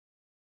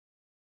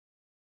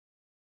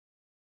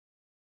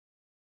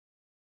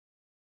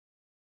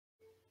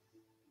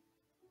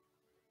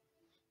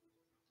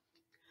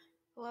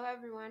Hello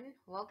everyone,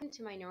 welcome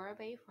to Minora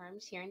Bay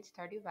Farms here in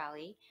Stardew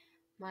Valley.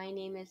 My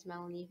name is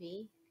Melanie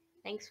V.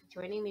 Thanks for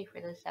joining me for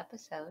this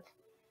episode.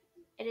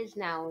 It is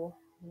now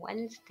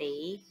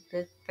Wednesday,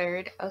 the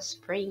 3rd of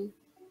spring,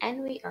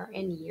 and we are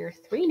in year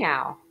 3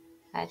 now.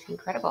 That's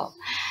incredible.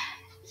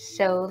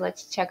 So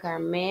let's check our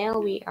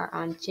mail. We are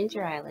on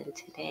Ginger Island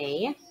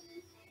today.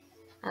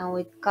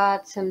 We've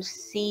got some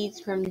seeds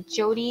from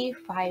Jody,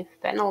 5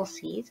 fennel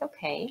seeds.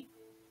 Okay,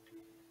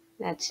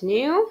 that's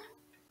new.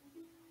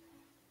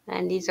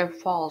 And these are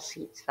fall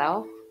seeds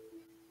though.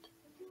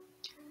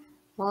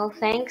 Well,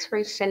 thanks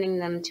for sending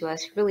them to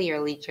us really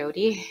early,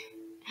 Jody.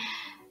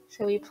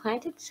 So we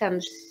planted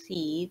some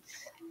seeds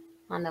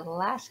on the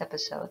last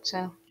episode,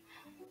 so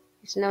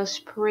there's no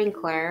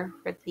sprinkler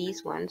for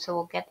these ones, so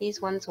we'll get these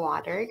ones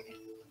watered.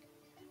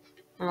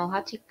 And we'll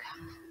have to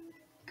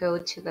go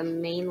to the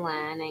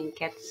mainland and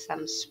get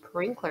some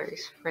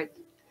sprinklers for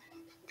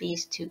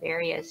these two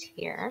areas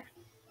here.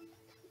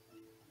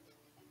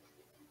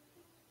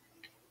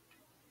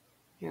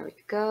 There we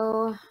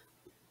go.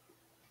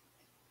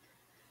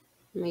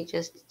 Let me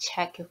just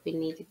check if we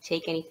need to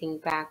take anything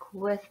back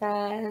with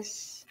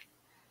us.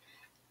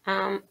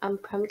 I'm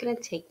probably going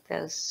to take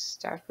the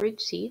starfruit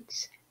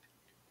seeds.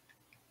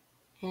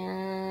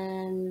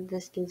 And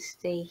this can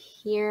stay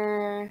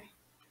here.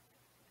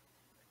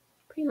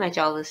 Pretty much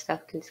all this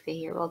stuff can stay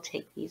here. We'll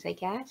take these, I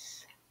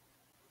guess.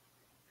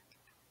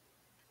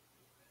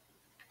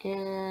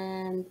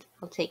 And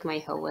I'll take my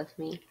hoe with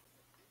me.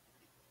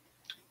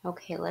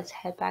 Okay, let's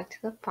head back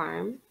to the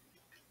farm.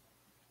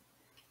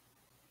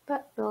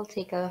 But we'll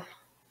take a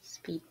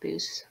speed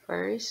boost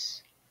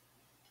first.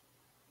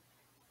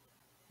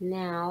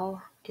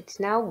 Now,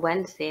 it's now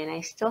Wednesday and I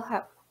still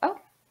have... Oh,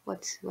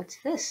 what's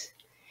this?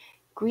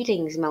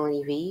 Greetings,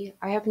 Melanie V.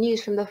 I have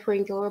news from the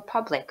Fringill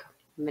Republic,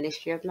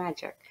 Ministry of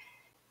Magic.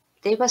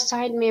 They've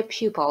assigned me a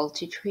pupil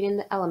to train in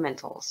the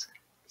elementals.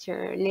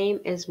 Your name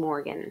is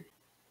Morgan.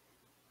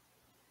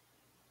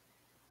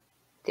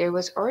 There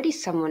was already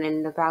someone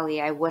in the valley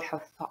I would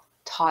have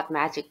taught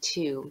magic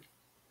to,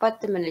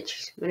 but the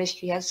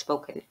ministry has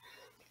spoken.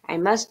 I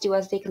must do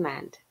as they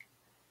command.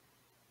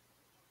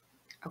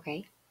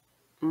 Okay.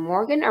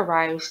 Morgan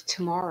arrives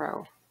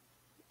tomorrow.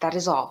 That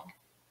is all.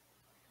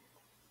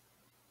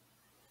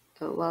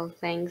 Well,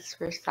 thanks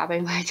for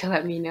stopping by to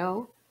let me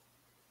know.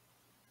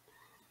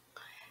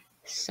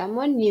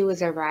 Someone new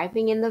is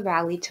arriving in the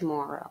valley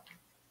tomorrow.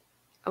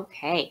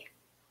 Okay.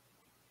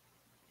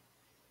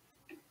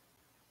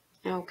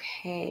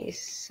 Okay,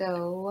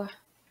 so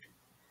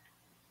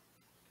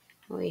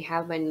we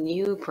have a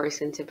new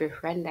person to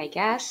befriend, I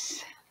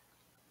guess.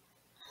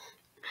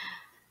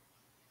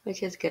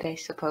 Which is good, I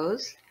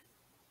suppose.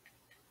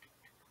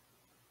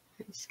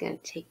 I'm just going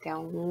to take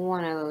down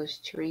one of those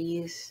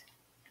trees.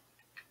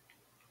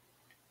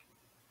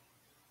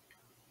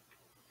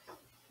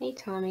 Hey,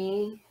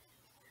 Tommy.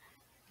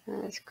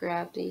 Let's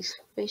grab these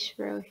fish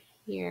roe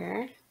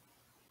here.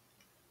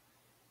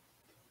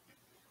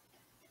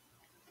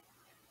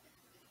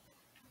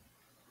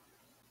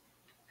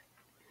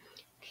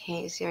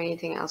 Okay, is there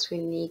anything else we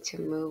need to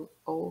move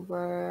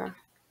over?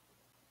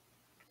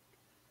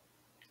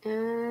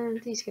 And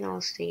these can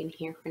all stay in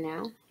here for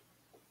now.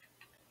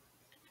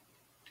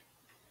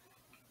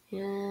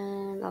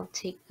 And I'll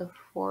take the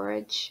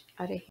forage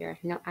out of here.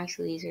 No,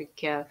 actually these are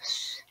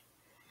gifts.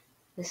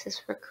 This is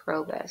for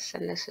Krobus,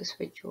 and this is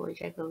for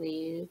George, I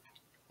believe.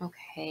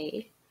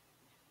 Okay.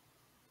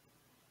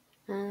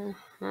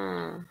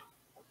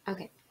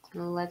 Okay,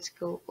 let's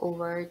go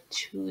over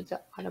to the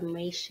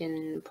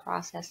automation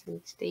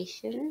processing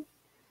station.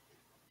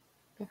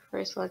 But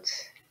first,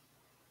 let's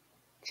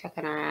check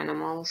on our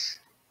animals.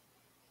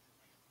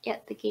 Yeah,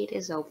 the gate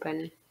is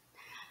open.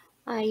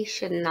 I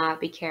should not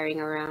be carrying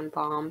around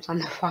bombs on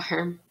the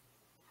farm.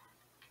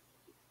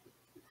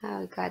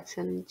 I've got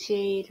some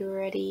jade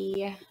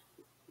ready.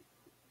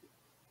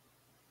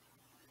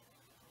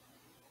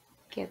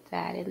 Get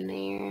that in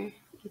there.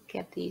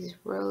 Get these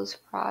rows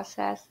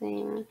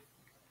processing.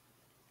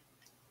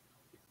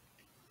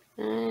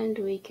 And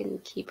we can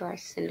keep our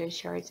cinder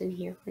shards in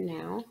here for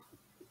now.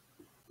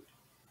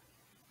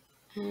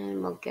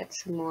 And we'll get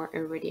some more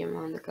iridium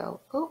on the go.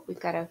 Oh, we've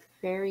got a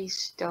fairy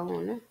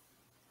stone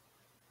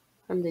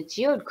from the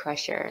geode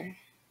crusher.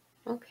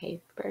 Okay,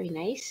 very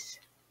nice.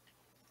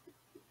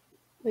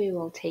 We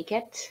will take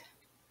it.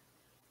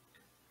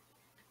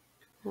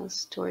 I'll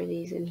store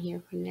these in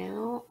here for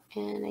now.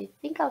 And I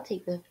think I'll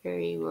take the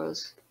fairy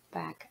rose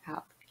back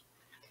out.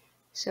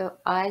 So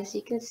as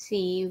you can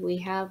see, we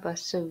have a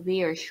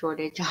severe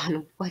shortage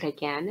on wood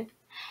again.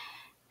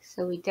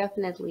 So we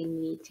definitely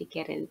need to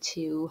get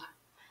into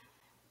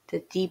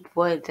the deep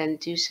woods and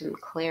do some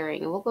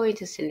clearing. We'll go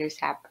into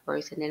Cindersap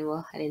first and then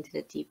we'll head into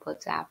the deep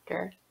woods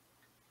after.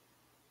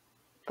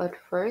 But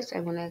first I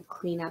want to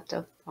clean up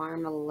the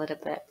farm a little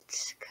bit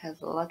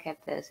because look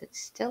at this, it's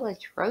still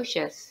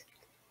atrocious.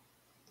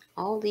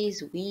 All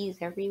these weeds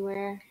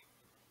everywhere.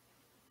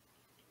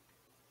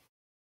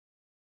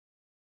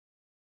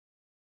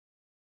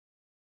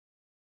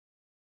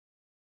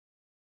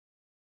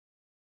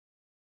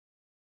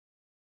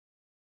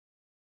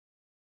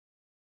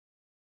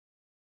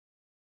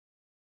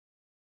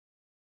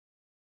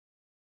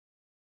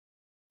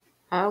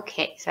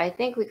 Okay, so I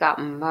think we got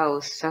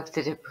most of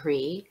the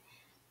debris.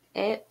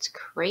 It's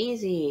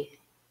crazy.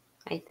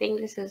 I think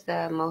this is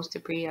the most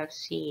debris I've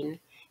seen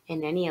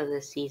in any of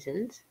the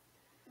seasons.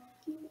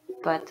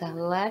 But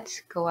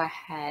let's go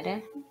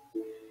ahead.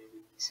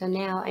 So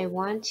now I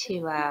want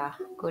to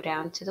go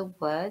down to the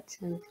woods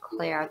and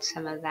clear out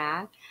some of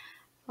that.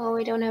 Oh,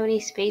 we don't have any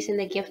space in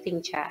the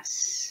gifting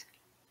chest.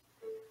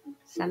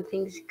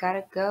 Something's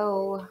gotta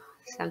go.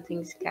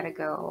 Something's gotta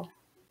go.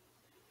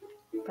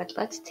 But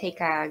let's take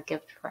a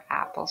gift for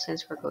Apple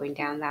since we're going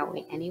down that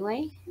way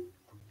anyway.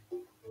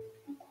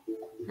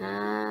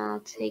 I'll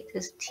take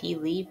this tea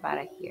leaf out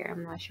of here.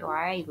 I'm not sure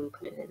why I even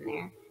put it in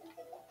there.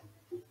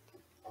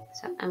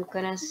 So I'm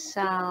gonna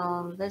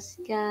sell this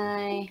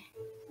guy.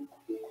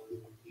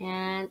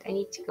 And I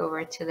need to go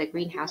over to the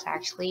greenhouse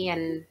actually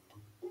and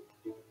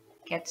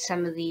get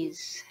some of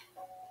these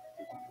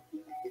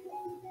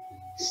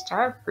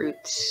star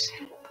fruits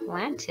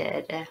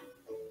planted.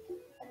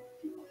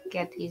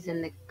 Get these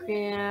in the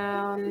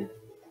ground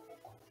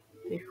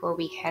before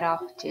we head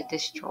off to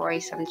destroy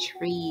some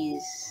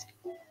trees.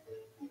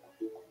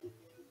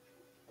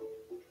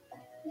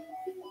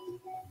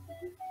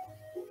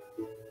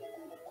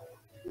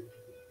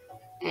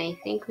 I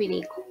think we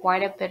need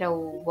quite a bit of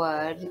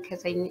wood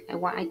because I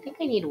think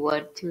I need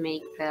wood to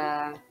make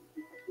the,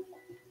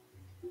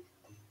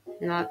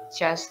 not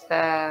just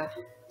the,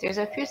 there's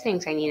a few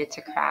things I needed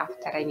to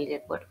craft that I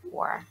needed wood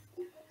for.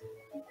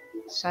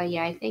 So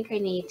yeah, I think I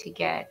need to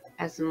get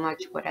as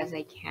much wood as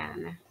I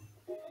can.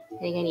 I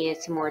think I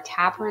needed some more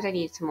tappers, I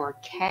need some more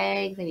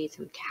kegs, I need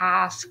some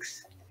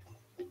casks.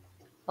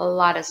 A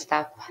lot of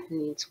stuff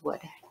needs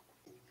wood.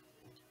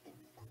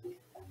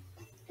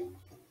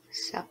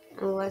 So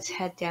let's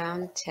head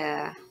down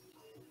to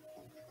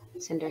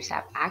Cinder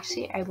Sap.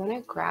 Actually, I want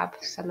to grab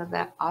some of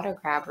the auto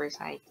grabbers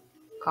I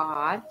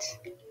got.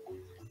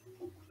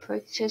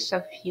 Purchased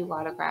a few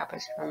auto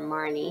grabbers from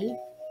Marnie.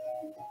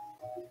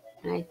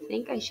 And I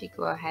think I should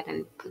go ahead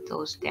and put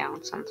those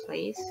down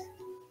someplace.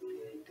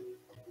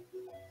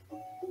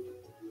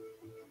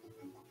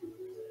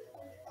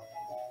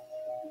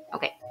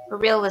 Okay, for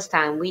real this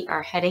time, we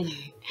are heading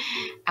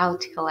out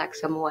to collect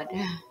some wood.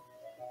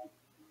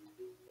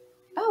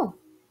 Oh,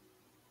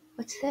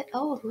 what's that?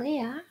 Oh,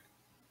 Leia.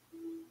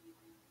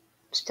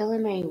 Still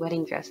in my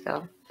wedding dress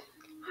though.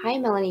 Hi,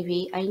 Melanie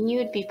V. I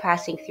knew you'd be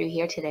passing through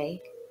here today,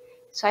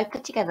 so I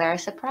put together a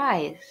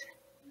surprise.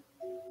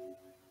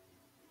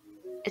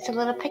 It's a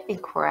little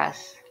picnic for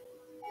us.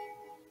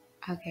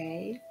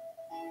 Okay.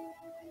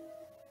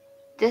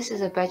 This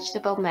is a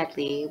vegetable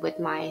medley with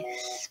my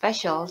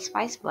special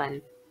spice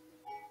blend.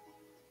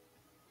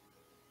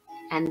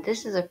 And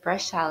this is a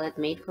fresh salad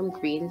made from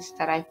greens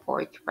that I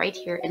foraged right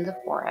here in the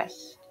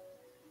forest.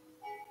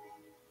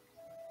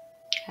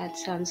 That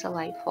sounds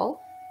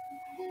delightful.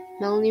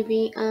 Melanie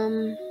V,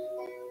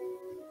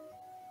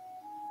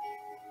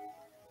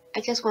 I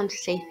just want to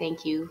say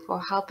thank you for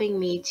helping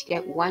me to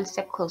get one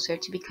step closer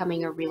to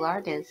becoming a real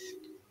artist.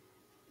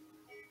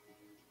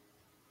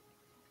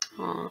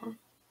 Aww.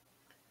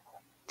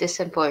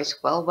 Distant voice,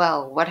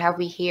 well, what have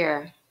we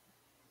here?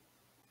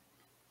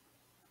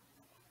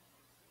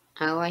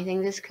 Oh, I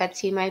think this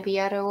cutscene might be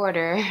out of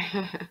order.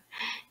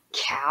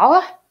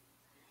 Cow?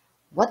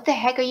 What the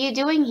heck are you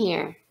doing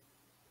here?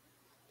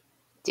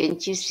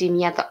 Didn't you see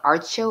me at the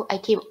art show? I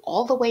came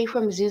all the way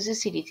from Zuzu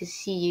City to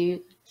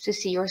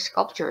see your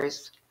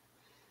sculptures,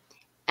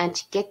 and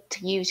to get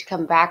you to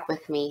come back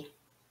with me.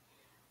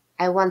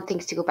 I want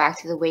things to go back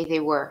to the way they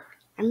were.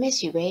 I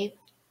miss you, babe.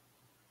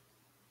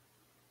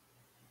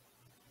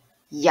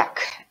 Yuck,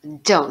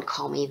 don't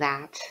call me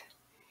that.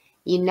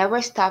 You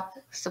never stopped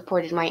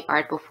supporting my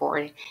art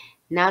before.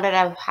 Now that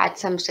I've had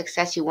some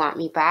success, you want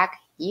me back?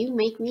 You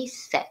make me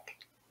sick.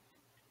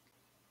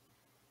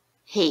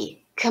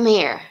 Hey, come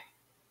here.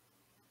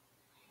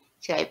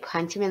 Should I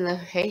punch him in the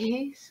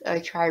face or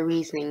try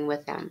reasoning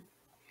with him?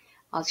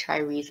 I'll try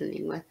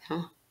reasoning with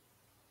him.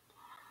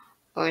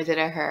 Or is it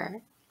a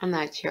her? I'm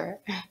not sure.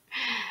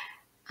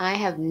 I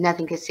have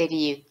nothing to say to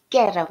you.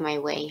 Get out of my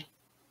way.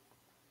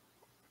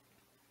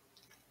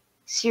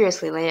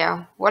 Seriously,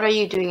 Leia, what are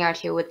you doing out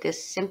here with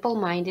this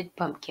simple-minded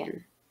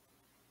pumpkin?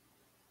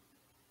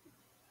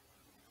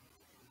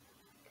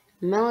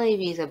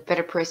 Melanie is a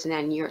better person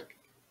than you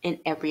in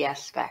every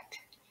aspect.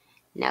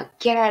 Now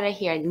get out of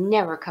here and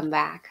never come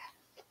back.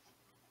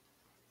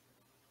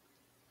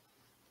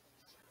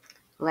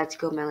 Let's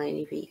go,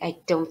 Melanie V. I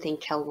don't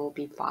think Kel will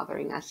be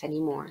bothering us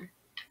anymore.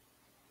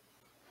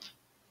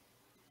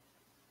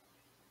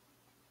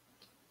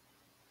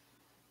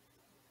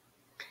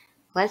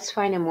 Let's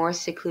find a more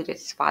secluded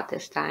spot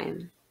this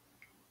time.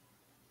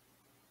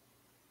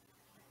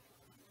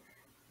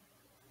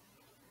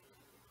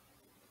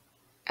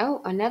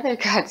 Oh, another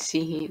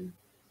cutscene.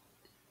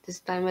 This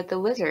time with the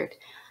wizard.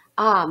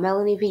 Ah,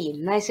 Melanie V,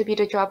 nice of you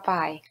to drop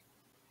by.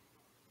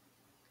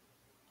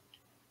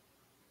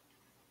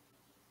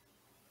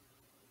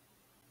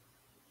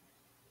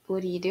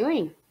 What are you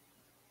doing?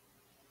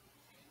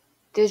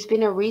 There's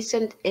been a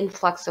recent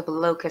influx of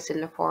locusts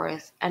in the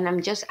forest, and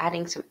I'm just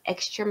adding some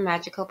extra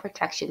magical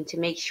protection to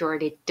make sure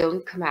they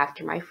don't come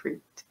after my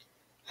fruit.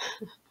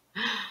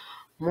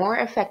 More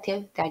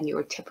effective than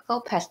your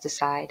typical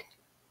pesticide.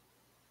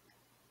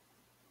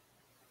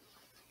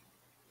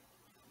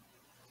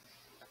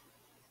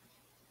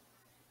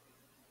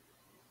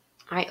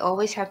 I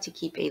always have to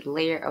keep a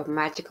layer of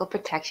magical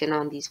protection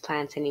on these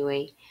plants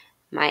anyway.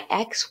 My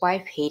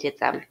ex-wife hated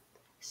them,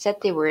 said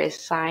they were a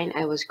sign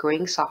I was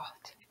growing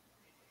soft.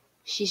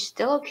 She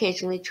still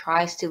occasionally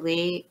tries to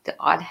lay the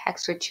odd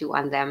hex or two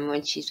on them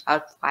when she's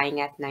out flying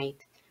at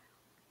night.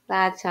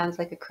 That sounds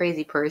like a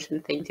crazy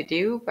person thing to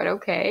do, but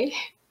okay.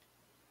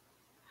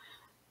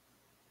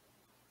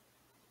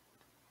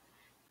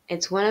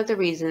 It's one of the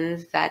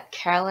reasons that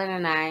Carolyn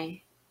and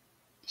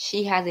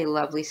she has a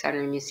lovely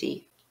sunroom, you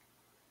see.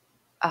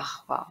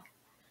 Ah, well.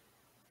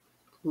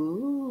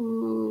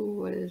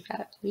 Ooh, what does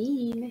that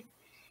mean?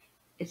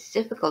 It's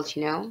difficult,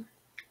 you know.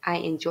 I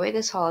enjoy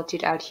the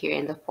solitude out here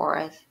in the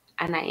forest,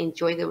 and I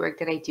enjoy the work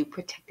that I do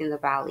protecting the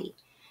valley.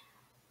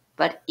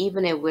 But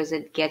even a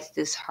wizard gets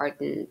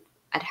disheartened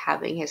at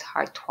having his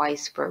heart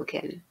twice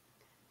broken.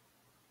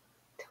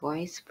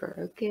 Twice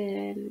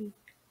broken.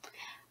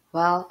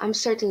 Well, I'm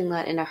certainly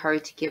not in a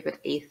hurry to give it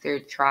a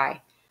third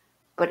try.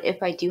 But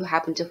if I do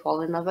happen to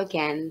fall in love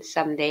again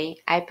someday,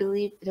 I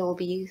believe it will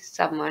be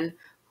someone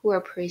who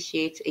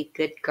appreciates a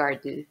good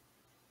garden.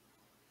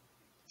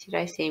 Should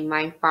I say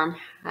my farm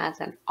has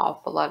an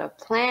awful lot of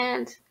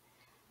plants?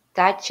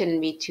 That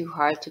shouldn't be too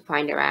hard to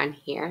find around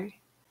here.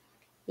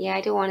 Yeah,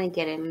 I don't want to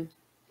get him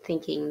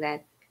thinking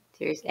that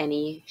there's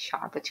any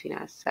shot between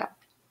us, so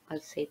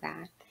let's say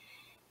that.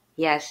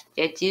 Yes,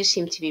 there do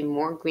seem to be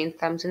more green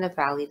thumbs in the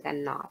valley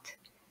than not.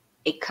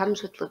 It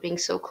comes with living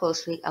so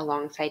closely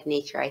alongside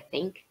nature, I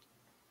think.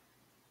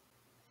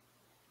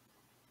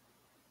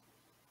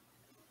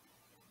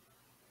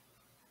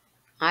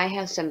 I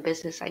have some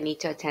business I need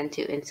to attend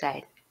to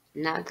inside,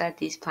 now that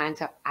these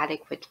plants are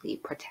adequately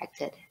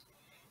protected.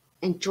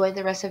 Enjoy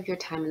the rest of your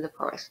time in the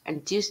forest,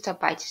 and do stop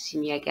by to see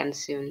me again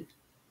soon.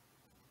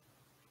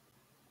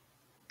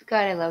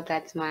 God, I love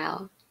that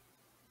smile.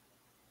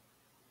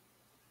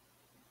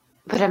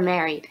 But I'm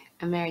married.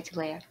 I'm married to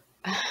Leia.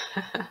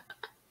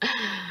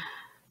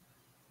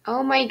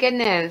 Oh my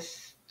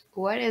goodness.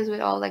 What is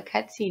with all the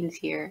cutscenes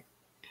here?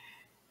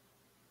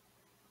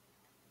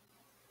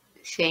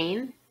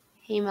 Shane?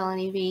 Hey,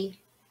 Melanie V.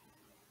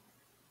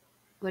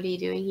 What are you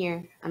doing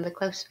here on the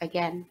cliffs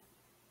again?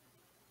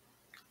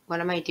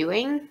 What am I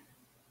doing?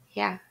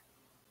 Yeah,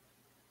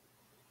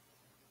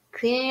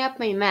 cleaning up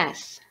my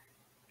mess.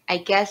 I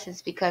guess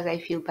it's because I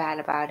feel bad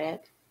about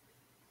it.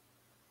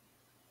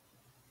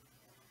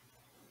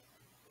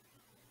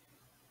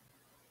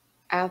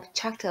 I've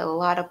chucked a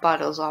lot of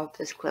bottles off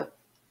this cliff.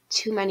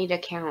 Too many to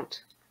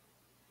count.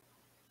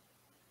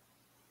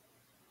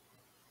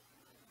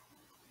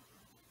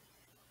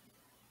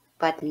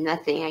 But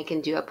nothing I can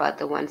do about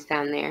the ones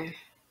down there.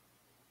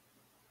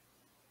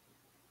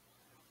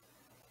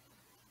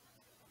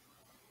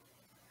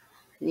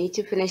 Need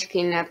to finish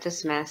cleaning up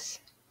this mess.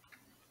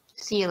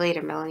 See you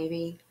later, Melanie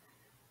V.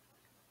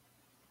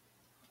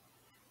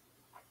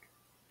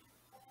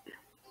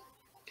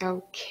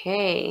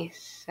 Okay,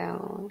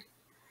 so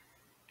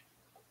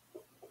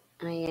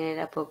I ended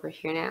up over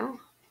here now.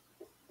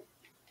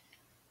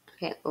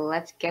 Okay,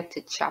 let's get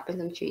to chopping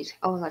some trees.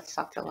 Oh, let's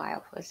talk to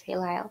Lyle first. Hey,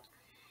 Lyle.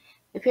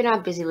 If you're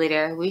not busy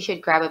later, we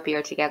should grab a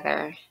beer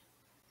together.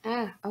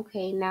 Ah,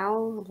 okay,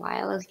 now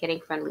Lyle is getting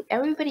friendly.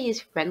 Everybody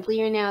is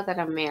friendlier now that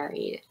I'm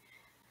married.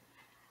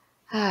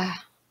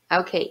 Ah,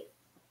 okay,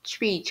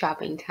 tree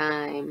chopping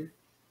time.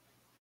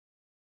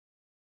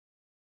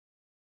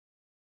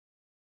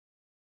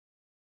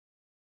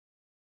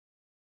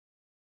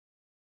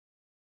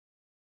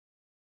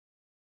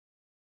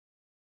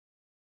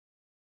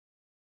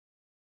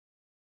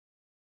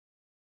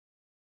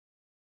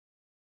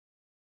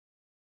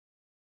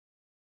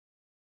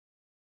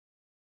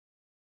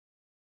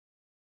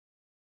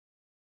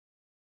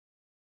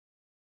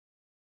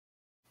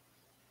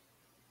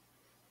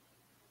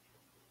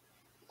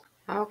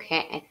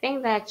 Okay, I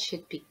think that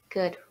should be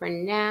good for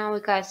now. We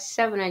got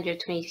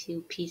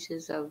 722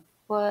 pieces of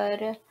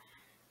wood.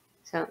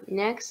 So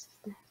next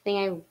thing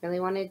I really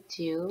want to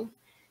do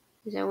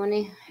is I want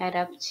to head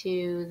up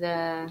to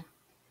the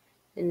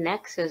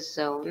Nexus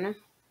zone.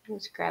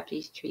 Let's grab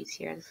these trees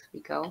here as we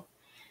go.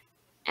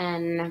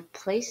 And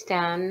place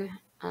down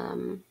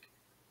the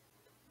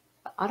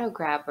auto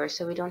grabber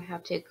so we don't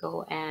have to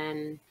go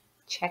and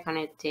check on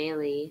it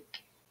daily.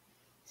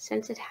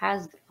 Since it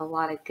has a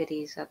lot of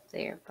goodies up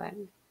there, but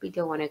we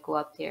don't want to go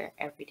up there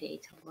every day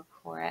to look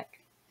for it.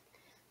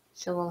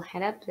 So we'll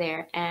head up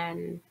there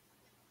and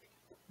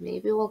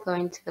maybe we'll go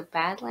into the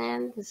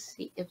Badlands to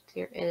see if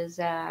there is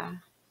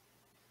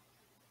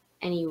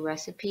any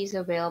recipes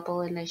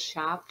available in the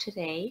shop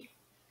today.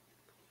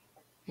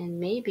 And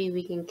maybe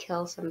we can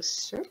kill some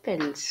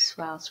serpents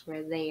whilst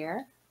we're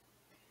there.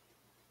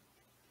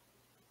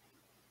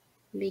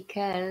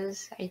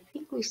 Because I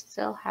think we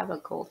still have a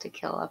goal to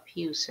kill a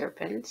few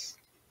serpents.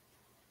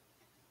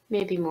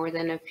 maybe more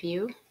than a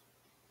few.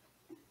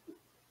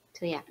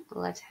 So yeah,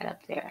 let's head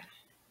up there.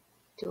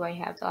 Do I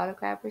have the auto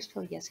grabber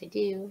still? Yes, I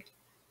do.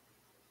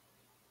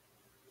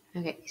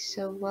 Okay,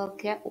 so we'll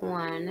get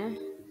one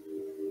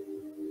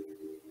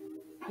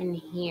in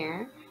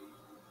here.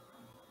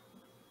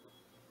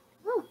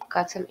 Oh,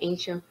 got some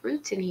ancient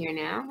fruits in here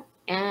now.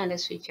 And a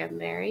sweet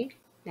gemberry.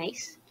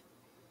 Nice.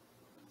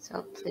 So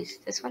I'll place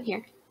this one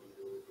here.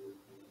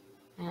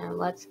 And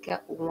let's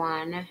get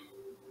one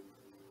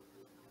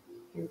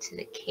into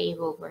the cave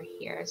over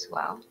here as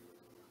well.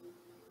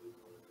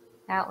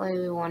 That way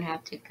we won't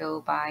have to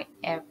go by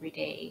every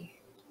day.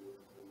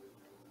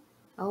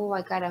 Oh,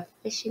 I got a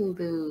fishing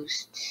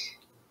boost.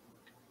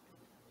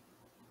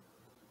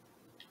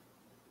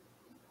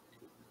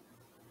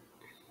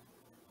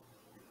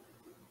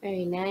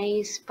 Very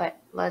nice, but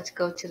let's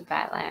go to the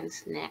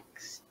Badlands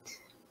next.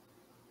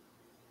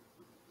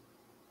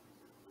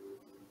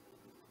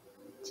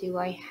 Do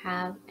I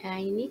have...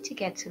 I need to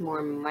get some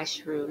more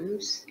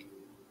mushrooms.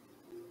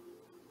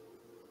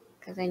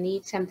 Because I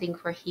need something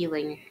for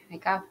healing. I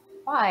got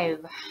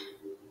 5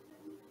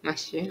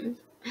 mushrooms.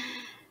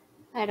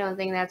 I don't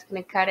think that's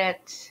going to cut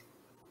it.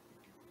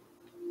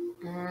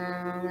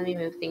 Let me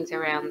move things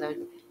around though.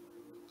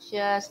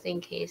 Just in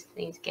case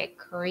things get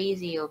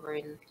crazy over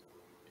in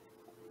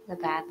the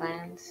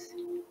Badlands.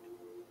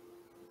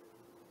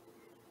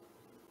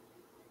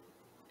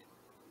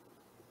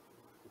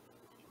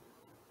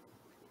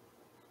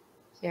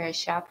 Is there a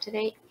shop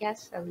today?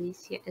 Yes,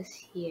 Alicia is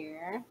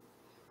here.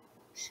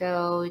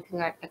 So we can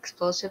get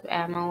explosive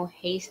ammo,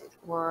 haste,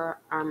 or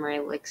armor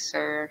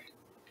elixir.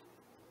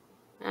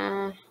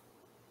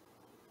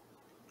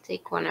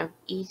 Take one of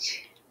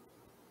each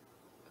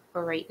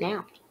for right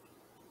now.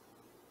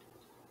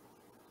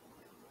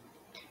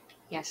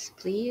 Yes,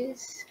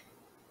 please.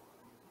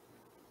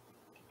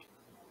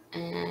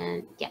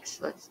 And yes,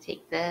 let's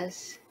take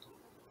this.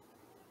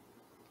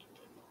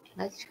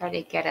 Let's try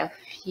to get a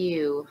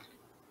few.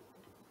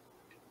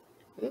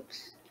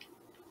 Oops.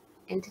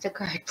 Into the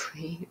cart,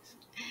 please.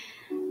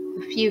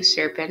 A few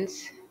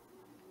serpents.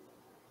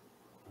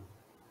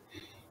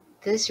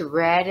 This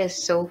red is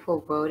so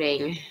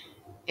foreboding.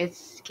 It's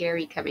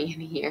scary coming in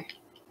here.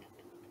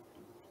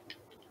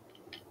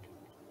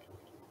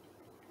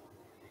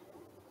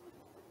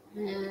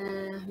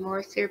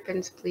 More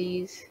serpents,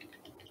 please.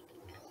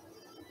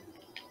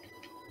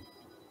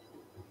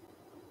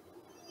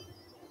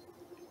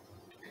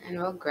 And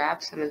we'll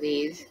grab some of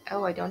these.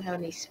 Oh, I don't have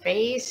any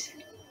space.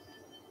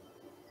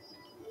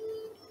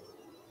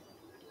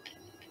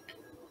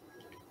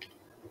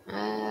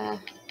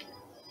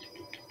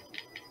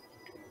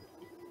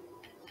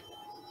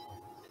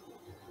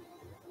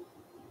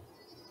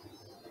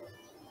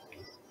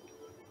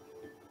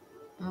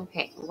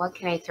 Okay, what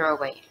can I throw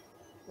away?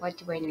 What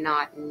do I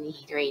not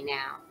need right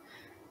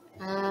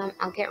now?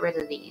 I'll get rid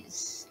of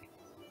these.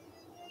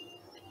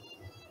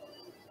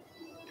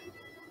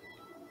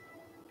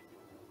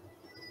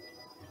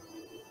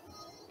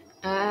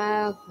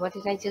 What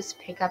did I just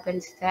pick up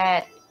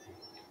instead?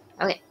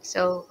 Okay,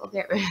 so I'll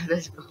get rid of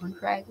this bone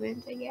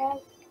fragment, I guess.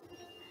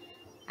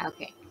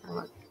 Okay,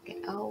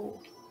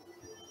 oh,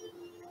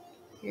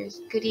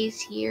 there's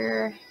goodies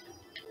here.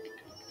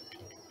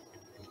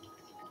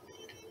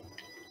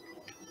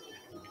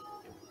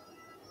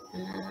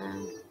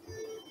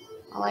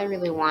 All I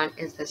really want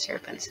is the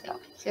serpents, though.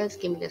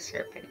 Just give me the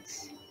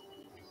serpents.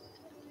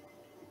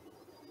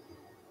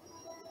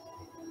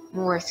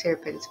 More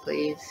serpents,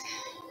 please.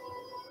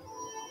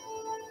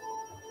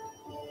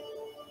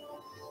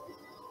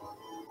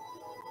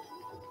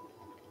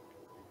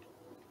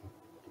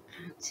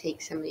 I'll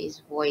take some of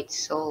these void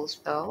souls,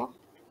 though.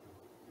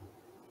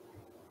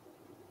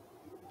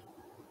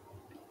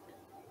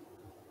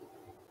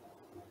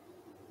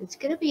 It's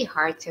gonna be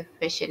hard to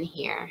fish in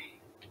here.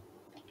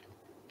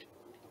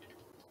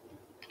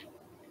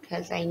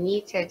 Because I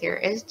need to, there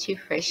is 2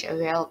 fish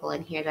available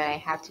in here that I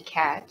have to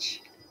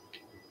catch.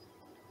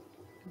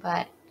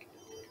 But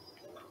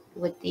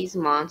with these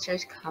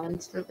monsters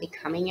constantly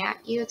coming at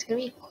you, it's going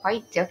to be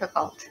quite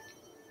difficult.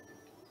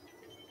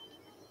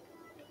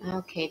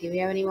 Okay, do we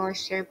have any more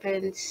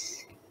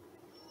serpents?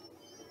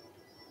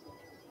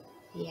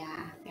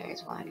 Yeah,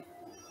 there's one.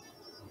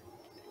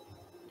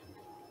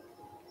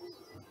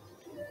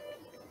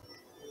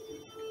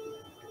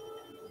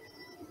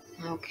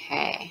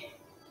 Okay.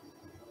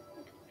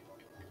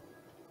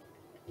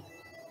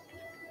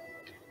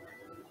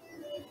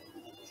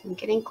 So I'm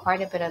getting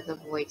quite a bit of the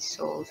void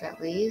souls at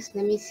least.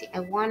 Let me see. I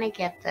want to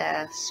get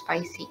the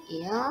spicy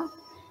eel.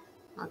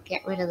 I'll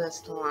get rid of the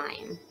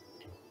slime.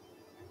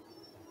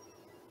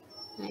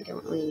 I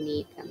don't really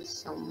need them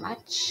so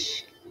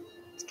much.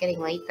 It's getting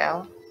late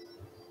though.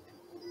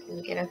 Can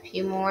we get a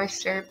few more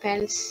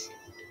serpents?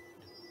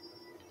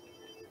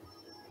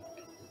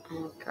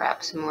 I'll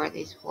grab some more of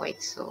these void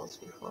souls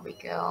before we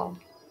go.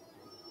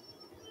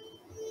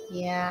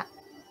 Yeah,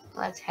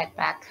 let's head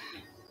back.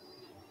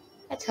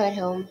 Let's head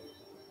home.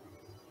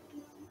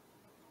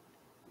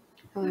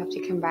 I'll have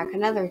to come back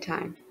another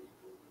time.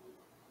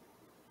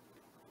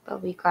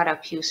 But we got a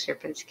few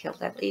serpents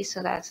killed at least,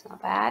 so that's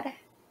not bad.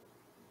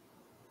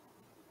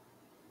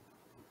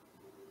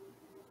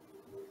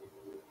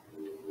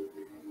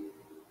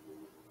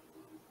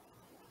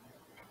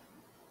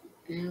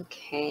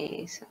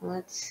 Okay, so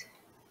let's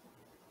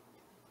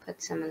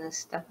put some of this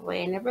stuff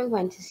away. I never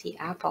went to see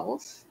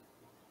apples.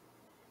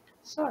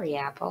 Sorry,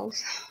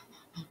 apples.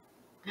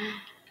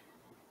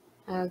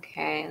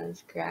 Okay,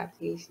 let's grab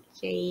these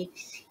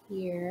jades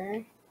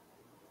here.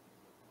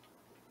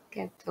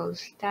 Get those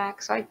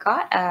stacks. So I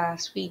got a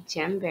sweet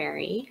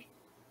gemberry.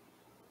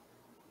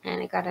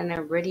 And I got an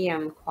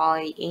iridium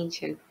quality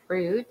ancient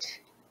fruit.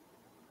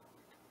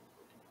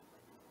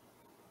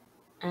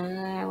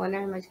 I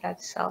wonder how much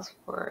that sells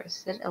for.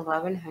 Is it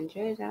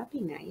 1100? That'd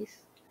be nice.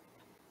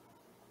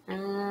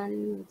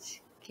 And let's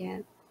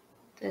get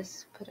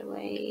this put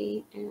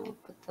away. And I'll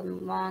put the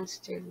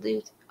monster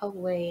loot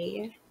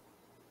away.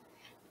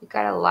 We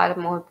got a lot of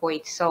more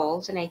void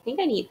souls, and I think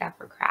I need that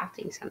for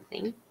crafting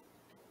something.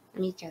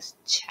 Let me just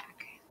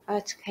check. Oh,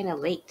 it's kind of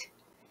late.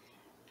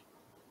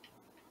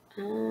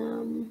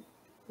 Already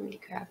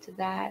crafted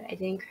that. I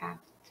didn't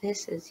craft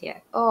this as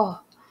yet. Oh,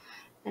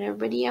 an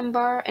iridium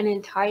bar, an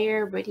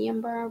entire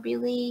iridium bar,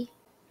 really?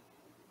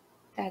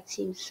 That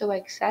seems so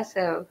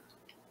excessive.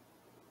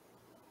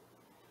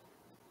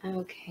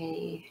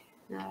 Okay,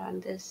 not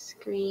on this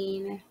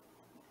screen.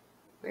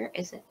 Where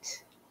is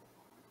it?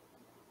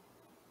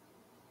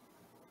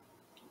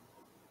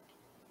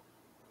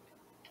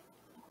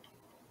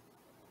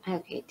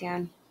 Okay,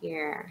 down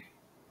here.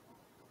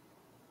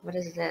 What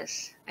is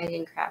this? I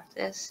didn't craft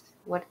this.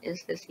 What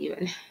is this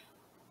even?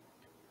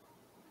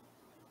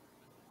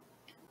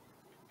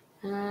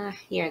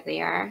 Here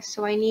they are.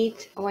 So I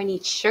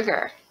need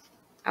sugar.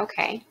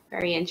 Okay,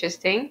 very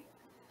interesting.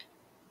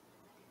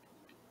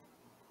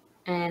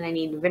 And I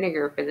need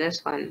vinegar for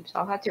this one. So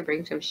I'll have to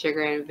bring some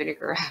sugar and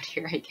vinegar out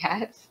here, I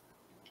guess.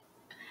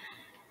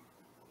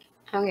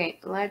 Okay,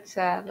 let's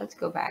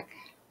go back.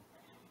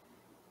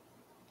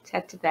 Let's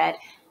head to bed.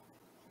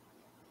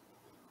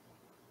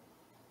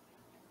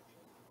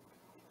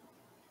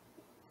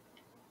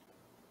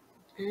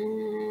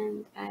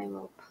 And I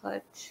will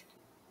put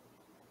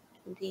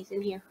these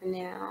in here for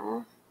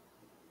now.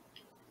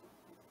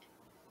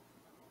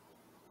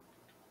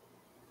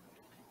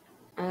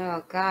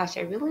 Oh gosh,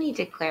 I really need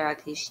to clear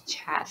out these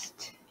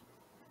chests.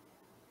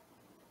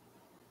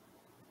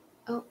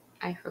 Oh,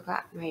 I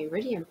forgot my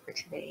iridium for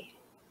today.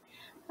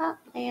 Oh,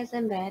 Leia's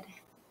in bed.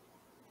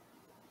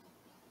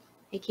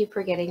 I keep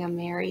forgetting I'm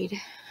married.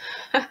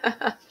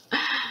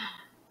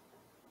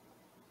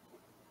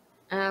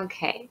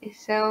 Okay,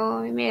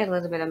 so we made a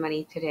little bit of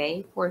money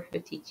today,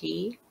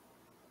 450G.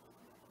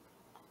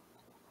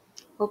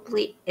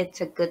 Hopefully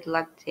it's a good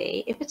luck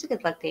day. If it's a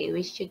good luck day,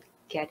 we should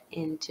get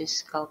into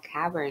Skull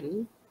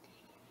Cavern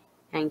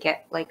and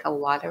get like a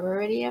lot of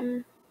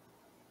iridium.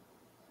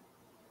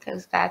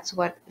 Because that's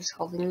what is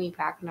holding me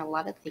back on a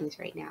lot of things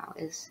right now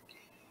is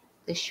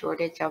the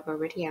shortage of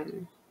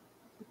iridium.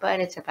 But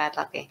it's a bad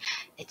luck day.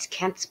 It's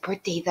Kent's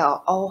birthday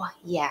though. Oh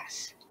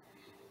yes.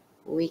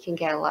 We can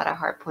get a lot of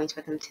heart points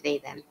with him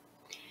today then.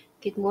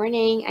 Good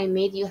morning. I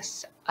made you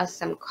us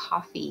some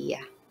coffee.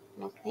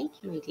 Well, thank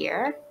you, my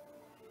dear.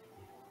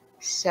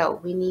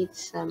 So we need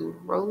some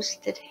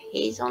roasted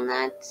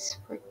hazelnuts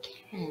for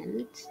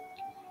Kent.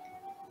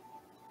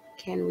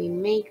 Can we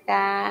make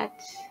that?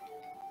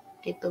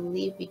 I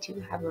believe we do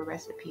have a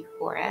recipe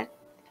for it.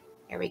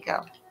 There we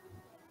go.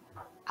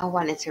 I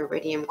want its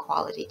iridium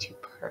quality too.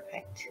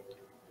 Perfect.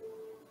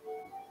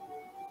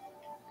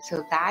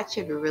 So that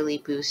should really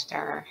boost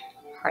our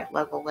heart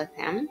level with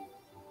him.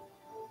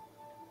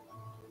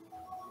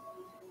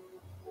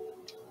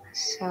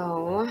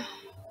 So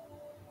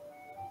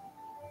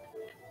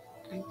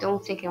I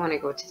don't think I want to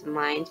go to the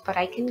mines, but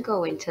I can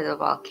go into the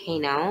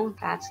volcano.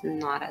 That's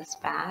not as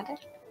bad.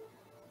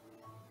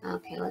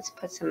 Okay, let's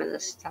put some of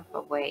this stuff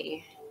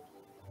away.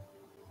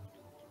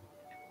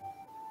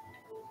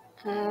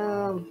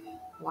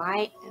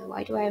 Why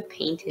do I have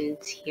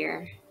paintings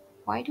here?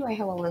 Why do I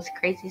have all this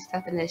crazy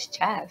stuff in this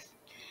chest?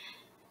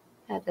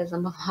 That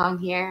doesn't belong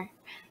here.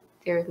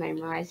 There's my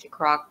Mystic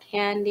Rock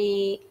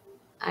candy.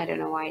 I don't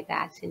know why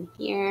that's in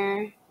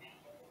here.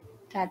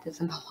 That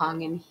doesn't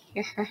belong in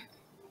here.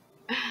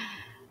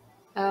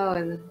 Oh,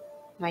 and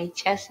my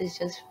chest is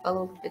just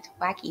filled with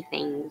wacky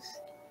things.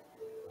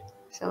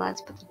 So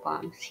let's put the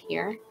bombs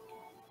here.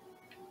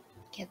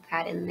 Get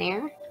that in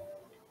there.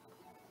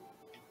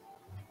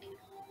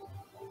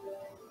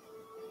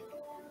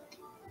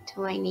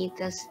 Do I need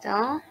this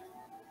still?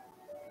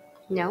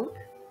 No.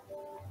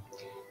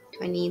 Do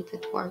I need the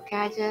dwarf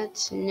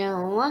gadgets?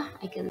 No.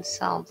 I can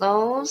sell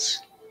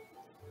those.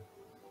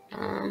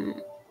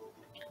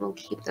 We'll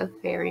keep the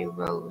fairy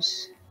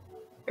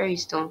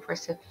stone for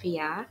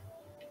Sophia.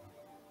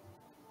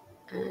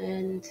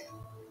 And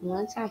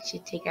let's actually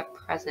take a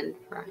present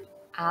for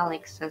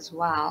Alex as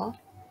well.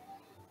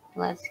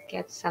 Let's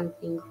get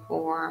something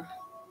for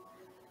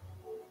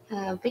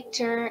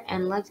Victor,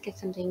 and let's get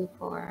something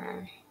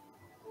for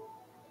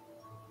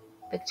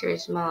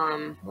Victor's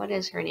mom. What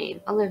is her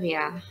name?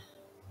 Olivia.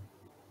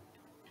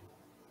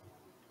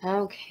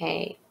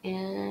 Okay,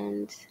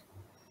 and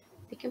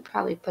we can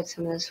probably put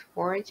some of this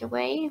forage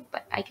away,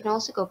 but I can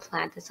also go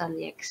plant this on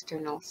the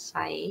external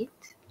site.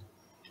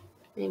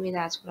 Maybe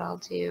that's what I'll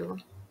do.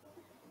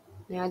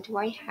 Now, do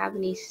I have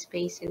any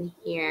space in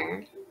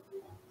here?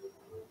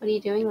 What are you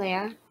doing,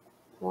 Leia?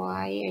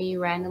 Why are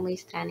you randomly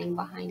standing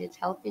behind a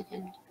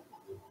television?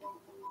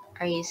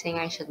 Are you saying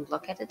I should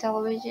look at the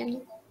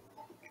television?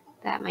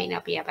 That might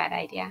not be a bad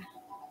idea.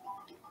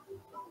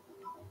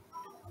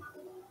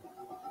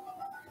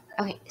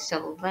 Okay,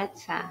 so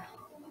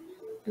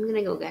I'm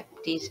gonna go get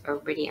these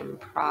iridium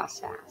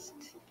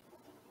processed.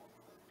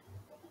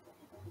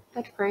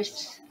 But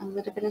first, a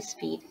little bit of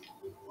speed.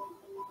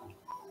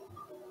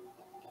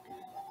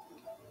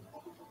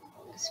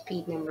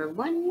 Speed number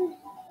 1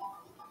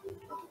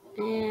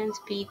 and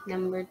speed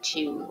number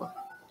 2.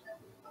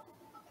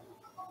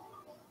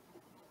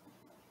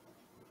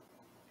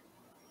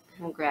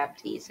 I'll grab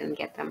these and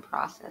get them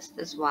processed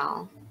as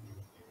well.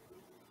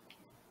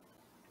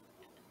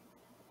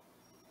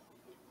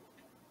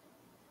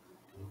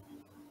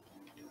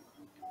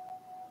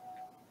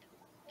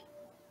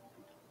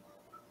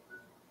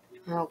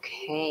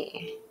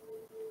 Okay.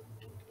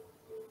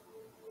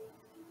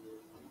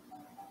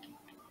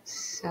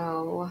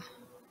 So,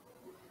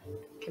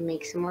 I can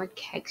make some more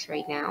kegs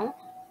right now.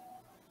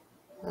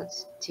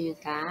 Let's do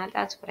that.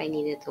 That's what I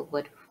needed the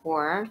wood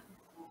for.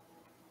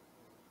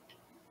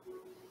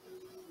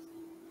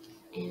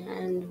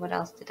 And what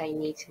else did I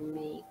need to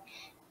make?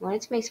 I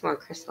wanted to make some more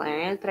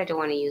crystallarians, but I don't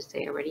want to use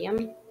the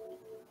iridium.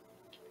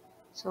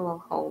 So we'll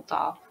hold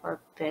off for a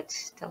bit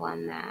still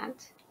on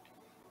that.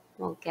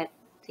 We'll get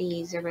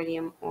these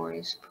iridium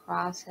ores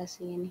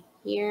processing in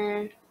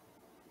here.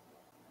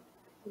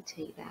 We'll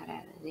take that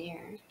out of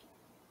there.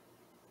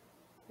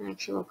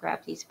 Actually, we'll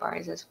grab these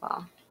bars as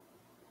well.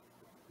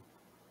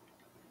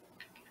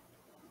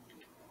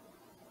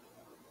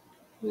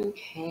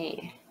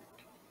 Okay.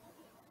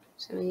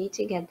 So we need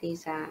to get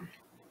these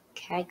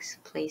kegs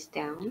placed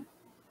down.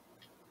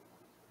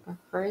 But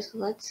first,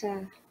 let's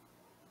head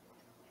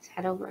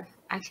over.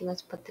 Actually,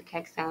 let's put the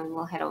kegs down and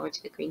we'll head over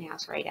to the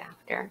greenhouse right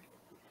after.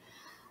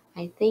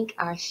 I think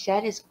our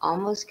shed is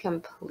almost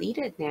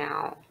completed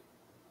now.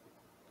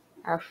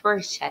 Our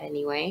first shed,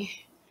 anyway.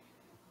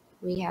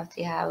 We have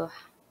to have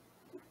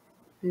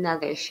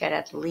another shed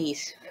at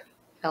least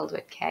filled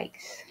with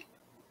kegs.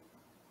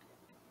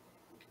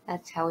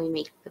 That's how we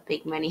make the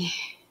big money.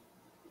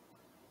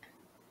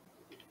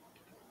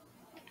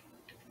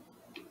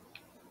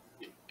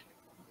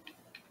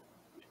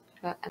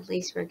 But at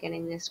least we're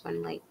getting this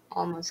one like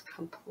almost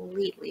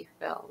completely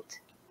filled.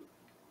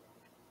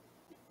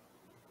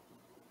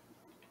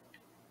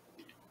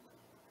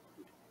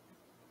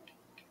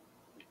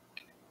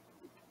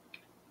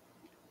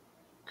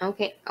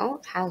 Okay, oh,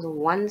 it has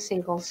one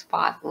single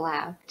spot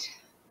left.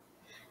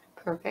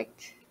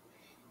 Perfect.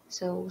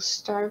 So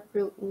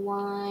starfruit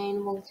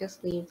wine, we'll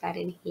just leave that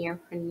in here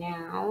for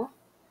now.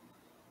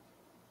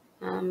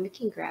 We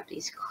can grab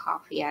these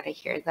coffee out of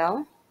here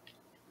though.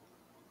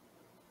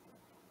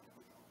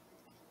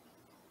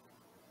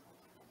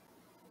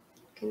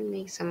 Can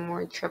make some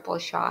more triple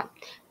shot.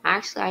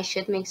 Actually, I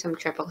should make some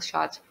triple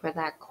shots for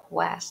that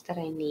quest that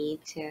I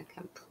need to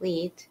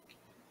complete.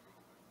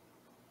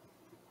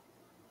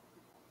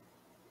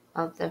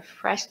 Of the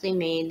freshly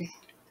made,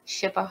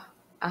 ship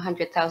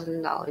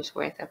 $100,000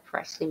 worth of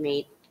freshly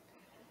made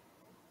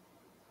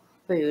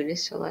food.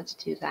 So let's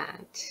do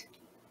that.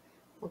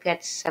 We'll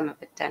get some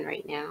of it done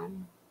right now.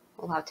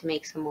 We'll have to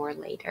make some more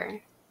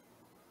later.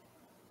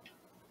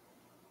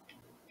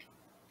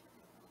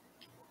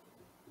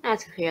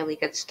 That's a fairly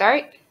good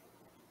start.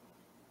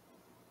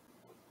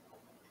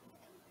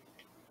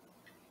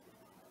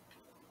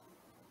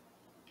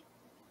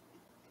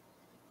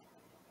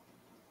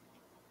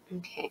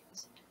 Okay,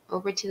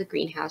 over to the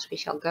greenhouse we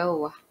shall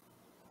go.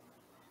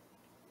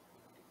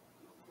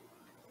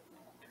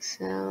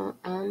 So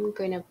I'm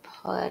going to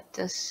put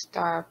the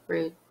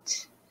starfruit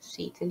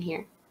seeds in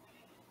here.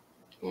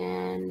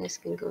 And this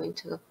can go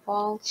into the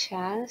fall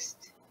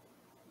chest.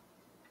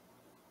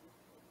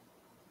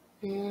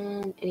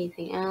 And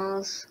anything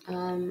else?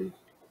 The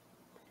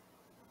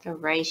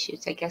rice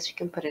shoots, I guess we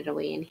can put it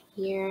away in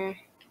here.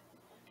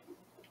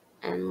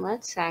 And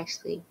let's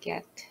actually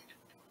get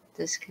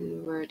this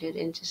converted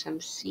into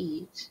some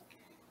seeds.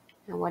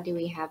 And what do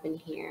we have in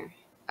here?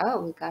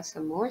 Oh, we got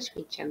some more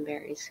sweet gem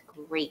berries.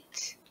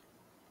 Great.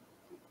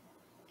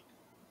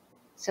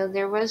 So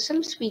there was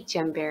some sweet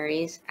gem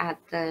berries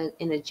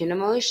in the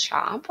Junimo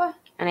shop,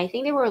 and I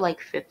think they were like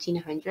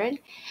 1,500.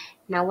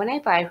 Now when I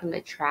buy from the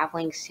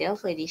traveling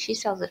sales lady, she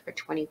sells it for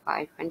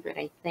 2,500,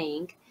 I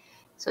think.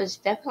 So it's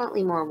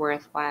definitely more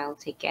worthwhile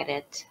to get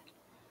it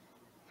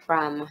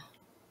from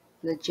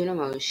the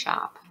Junimo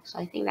shop. So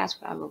I think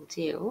that's what I will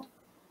do.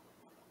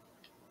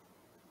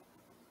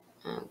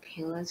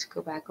 Okay, let's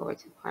go back over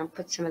to the farm,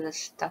 put some of the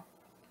stuff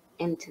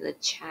into the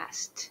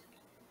chest.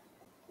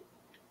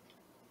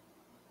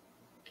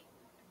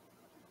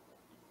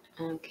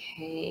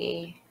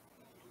 Okay.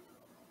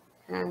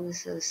 And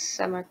this is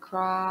summer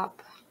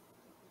crop.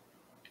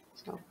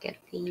 So I'll get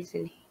these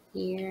in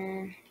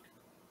here.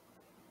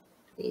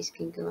 These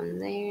can go in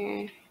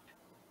there.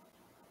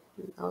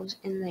 And those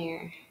in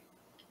there.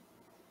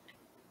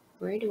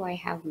 Where do I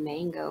have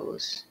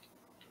mangoes?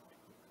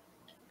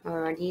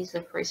 Or are these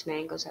the first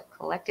mangoes I've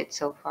collected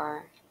so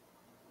far?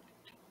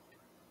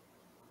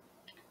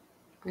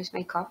 Where's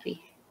my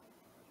coffee?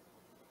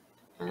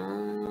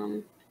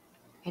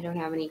 I don't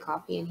have any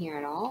coffee in here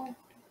at all.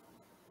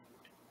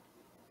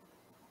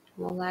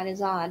 Well, that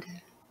is odd.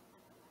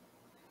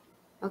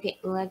 Okay,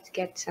 let's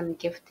get some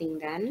gifting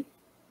then.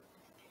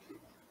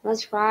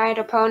 Let's ride,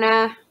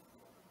 Epona.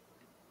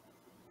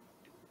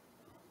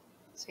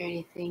 Is there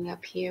anything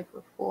up here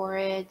for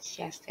forage?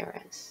 Yes,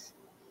 there is.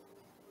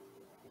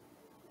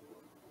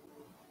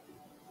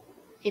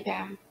 Hey,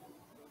 Bam.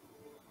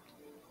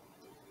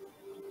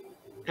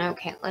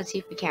 Okay, let's see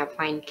if we can't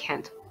find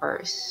Kent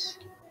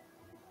first.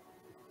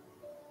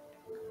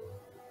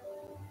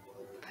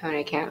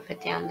 Epona can't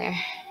fit down there.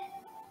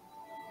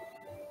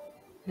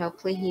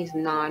 Hopefully he's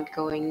not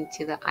going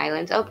to the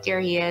islands. Oh, there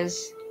he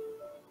is.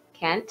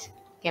 Kent,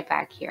 get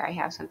back here. I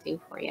have something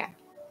for you.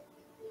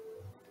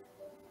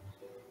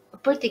 A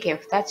birthday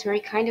gift. That's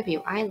very kind of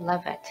you. I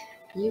love it.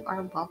 You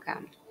are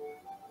welcome.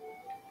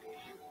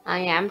 I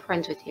am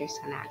friends with your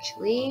son,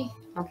 actually.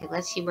 Okay,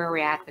 let's see where we're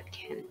at with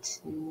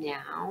Kent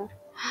now.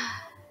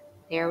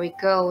 There we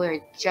go.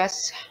 We're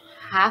just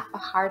half a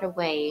heart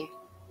away.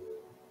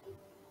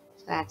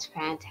 So that's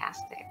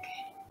fantastic.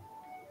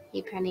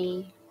 Hey,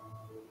 Penny.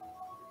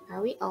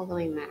 Are we all the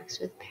way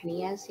max with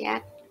Penny as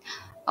yet?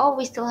 Oh,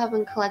 we still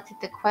haven't collected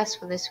the quest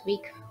for this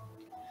week.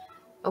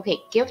 Okay,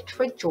 gift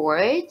for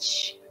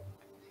George.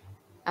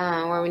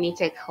 Where we need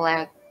to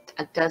collect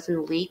a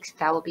dozen leeks.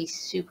 That will be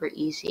super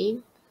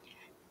easy.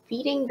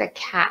 Feeding the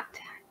cat.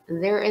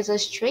 There is a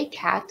stray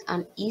cat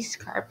on East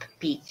Scarp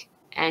Beach,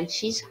 and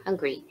she's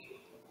hungry.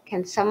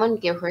 Can someone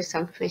give her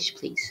some fish,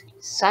 please?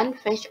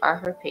 Sunfish are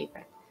her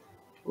favorite.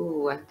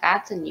 Ooh,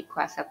 that's a new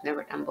quest I've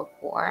never done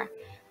before.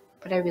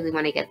 But I really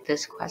want to get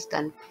this quest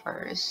done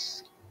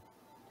first.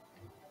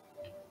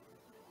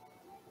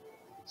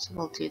 So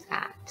we'll do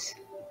that.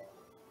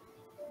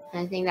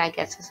 And I think that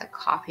gets us a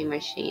coffee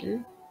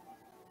machine.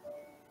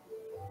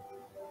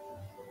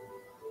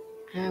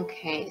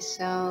 Okay,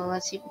 so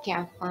let's see if we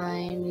can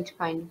find. We need to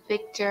find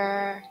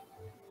Victor.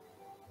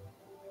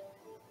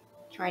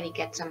 Try to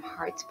get some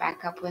hearts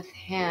back up with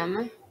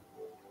him.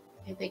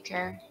 Hey,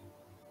 Victor.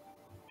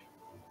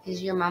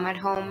 Is your mom at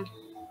home?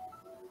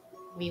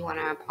 We want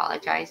to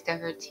apologize to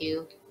her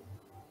too.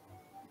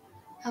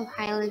 Oh,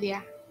 hi,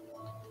 Olivia.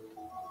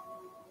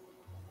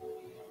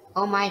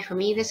 Oh my, for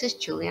me, this is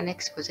truly an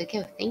exquisite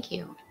gift. Thank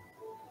you.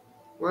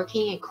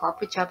 Working a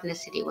corporate job in the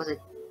city was a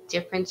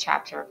different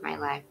chapter of my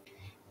life.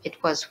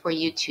 It was for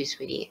you too,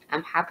 sweetie.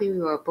 I'm happy we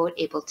were both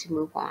able to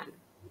move on.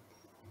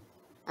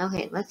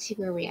 Okay, let's see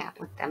where we're at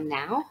with them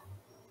now.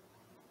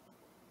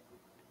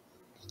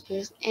 If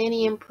there's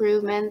any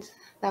improvements,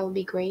 that would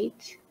be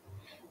great.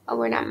 Oh,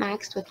 we're not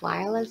maxed with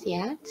Lyle as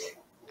yet?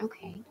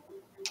 Okay.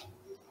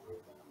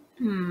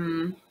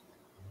 Not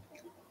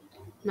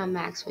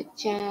maxed with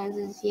Jazz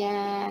as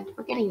yet.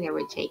 We're getting there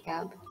with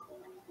Jacob.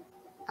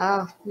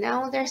 Oh,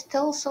 no, they're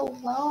still so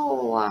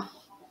low.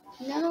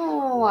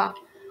 No.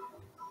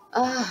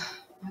 Ugh.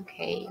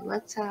 Okay,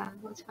 let's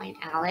find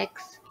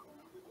Alex.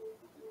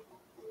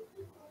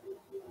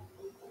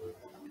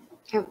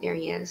 Oh, there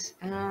he is.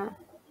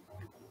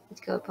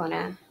 Let's go,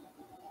 Pona.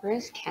 Where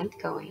is Kent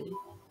going?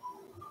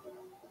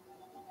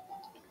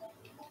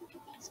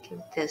 Let's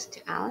give this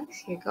to Alex.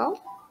 Here you go.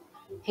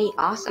 Hey,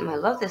 awesome. I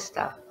love this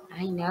stuff.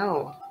 I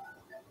know.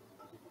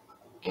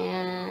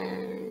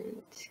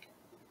 And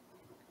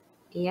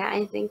yeah,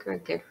 I think we're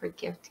good for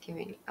gift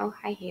giving. Oh,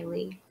 hi,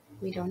 Haley.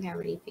 We don't have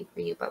anything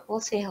for you, but we'll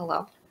say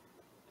hello.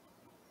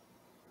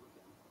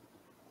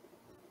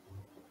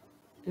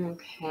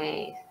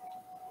 Okay.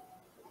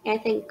 I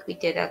think we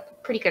did a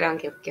pretty good on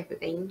gift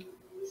giving.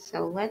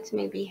 So let's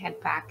maybe head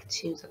back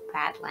to the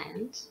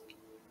Badlands.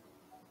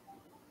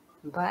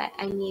 But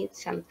I need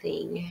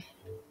something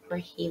for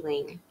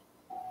healing.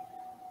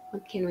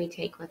 What can we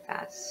take with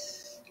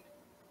us?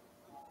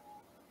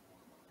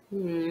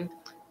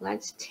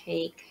 Let's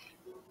take...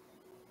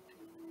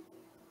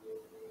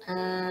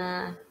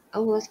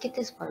 let's get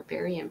this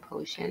barbarian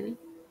potion.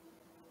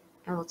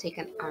 I will take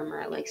an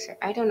armor elixir.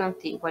 I don't know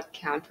what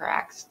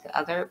counteracts the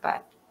other,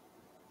 but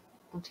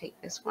I'll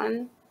take this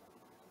one.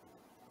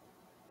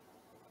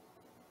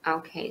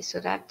 Okay, so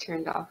that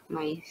turned off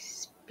my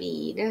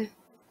speed.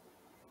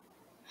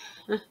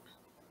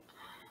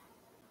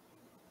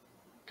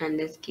 And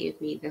this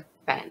gave me the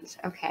fence.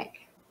 Okay.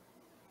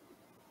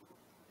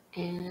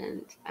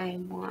 And I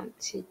want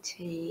to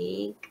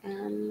take,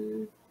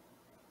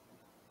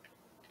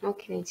 what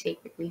can I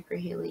take with me for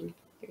healing?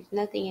 There's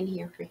nothing in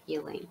here for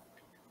healing.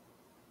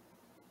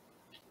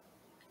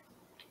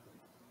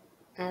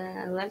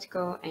 Let's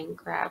go and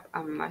grab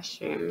a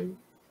mushroom.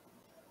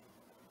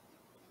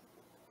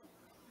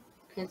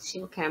 Let's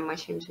see what kind of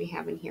mushrooms we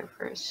have in here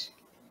first.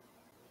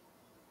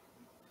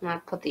 I'm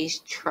gonna put these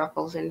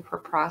truffles in for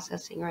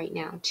processing right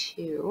now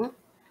too.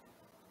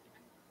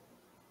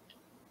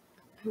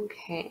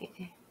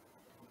 Okay.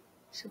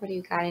 So what do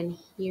you got in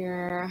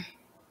here?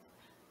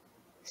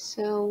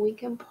 So we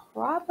can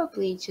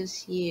probably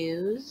just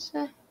use,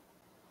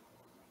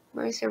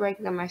 where's the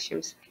regular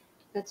mushrooms?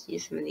 Let's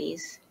use some of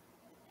these.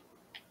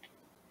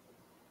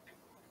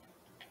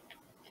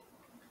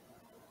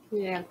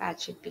 Yeah, that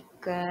should be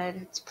good.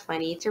 It's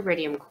plenty. It's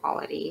iridium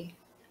quality.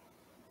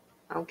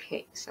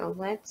 Okay, so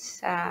let's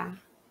head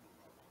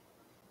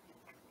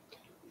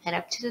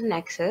up to the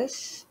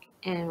Nexus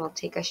and we'll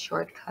take a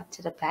shortcut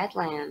to the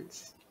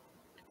Badlands.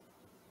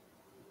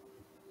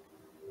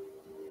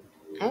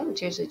 Oh,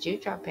 there's a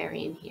dewdrop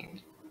berry in here.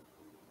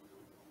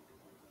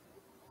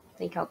 I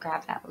think I'll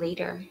grab that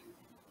later.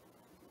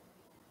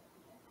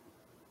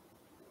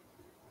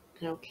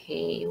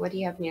 Okay, what do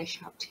you have in your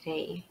shop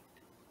today?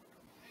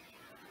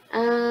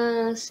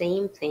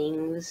 Same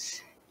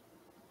things.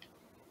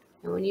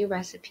 No new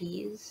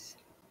recipes.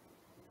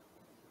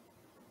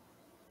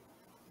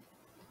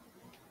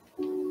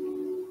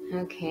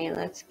 Okay,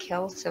 let's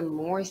kill some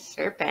more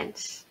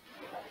serpents.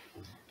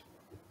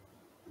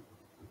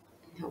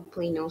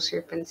 Hopefully no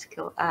serpents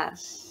kill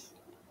us.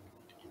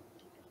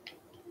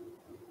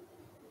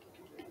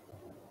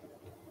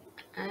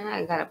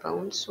 I got a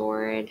bone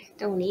sword.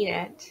 Don't need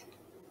it.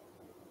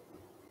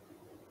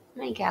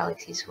 My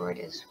galaxy sword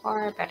is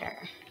far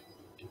better.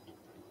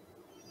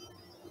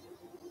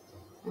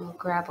 We'll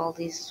grab all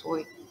these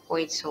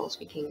void souls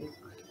we can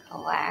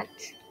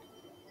collect.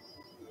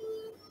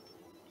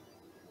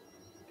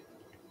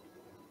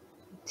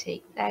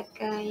 Take that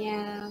guy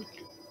out.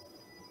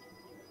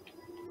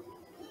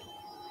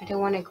 I don't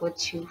want to go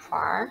too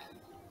far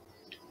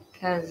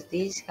because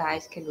these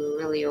guys can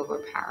really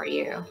overpower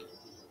you.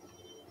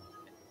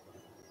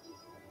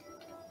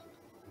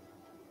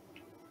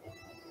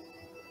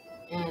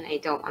 And I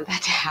don't want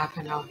that to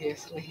happen,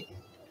 obviously.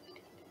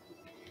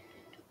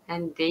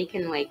 And they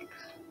can like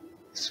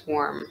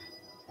swarm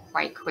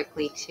quite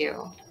quickly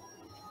too.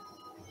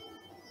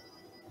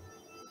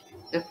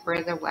 The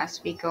further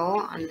west we go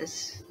on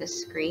this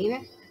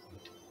screen,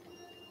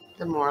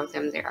 the more of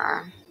them there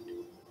are.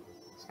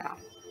 So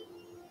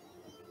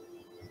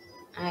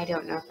I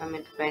don't know if I'm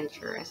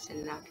adventurous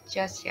enough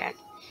just yet.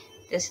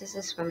 This is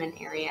a swimming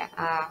area,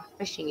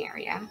 fishing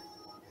area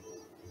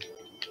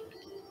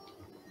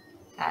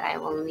that I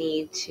will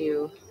need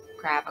to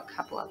grab a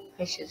couple of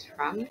fishes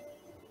from.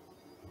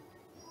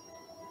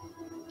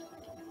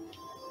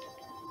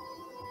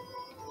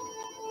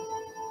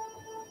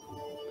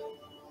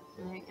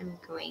 I am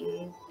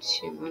going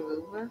to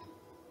move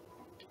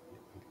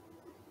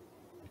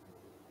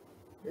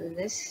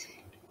this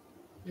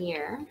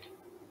here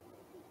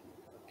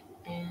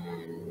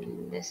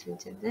and this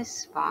into this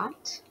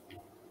spot.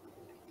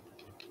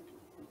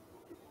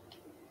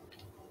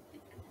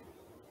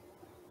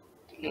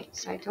 Okay,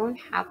 so I don't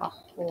have a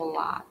whole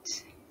lot.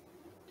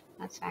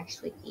 Let's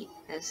actually eat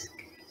this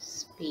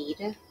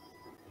speed.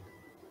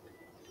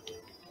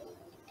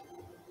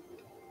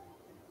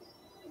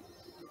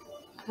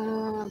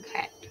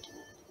 Okay.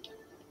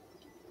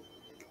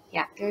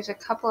 Yeah, there's a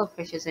couple of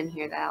fishes in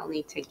here that I'll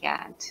need to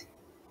get.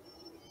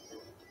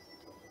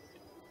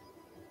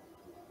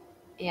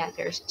 Yeah,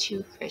 there's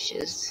 2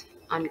 fishes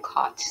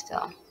uncaught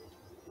still.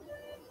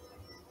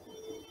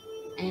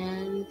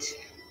 And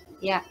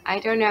yeah, I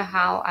don't know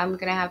how I'm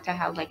gonna have to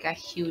have like a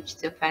huge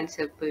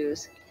defensive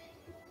boost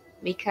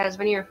because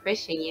when you're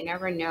fishing, you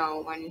never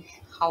know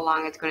how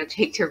long it's gonna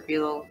take to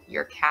reel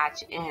your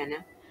catch in.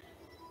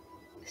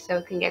 So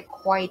it can get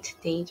quite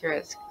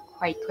dangerous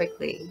quite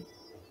quickly.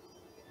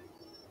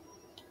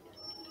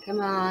 Come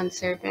on,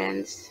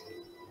 serpents.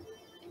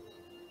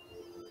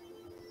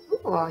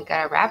 Ooh, I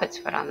got a rabbit's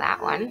foot on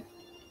that one.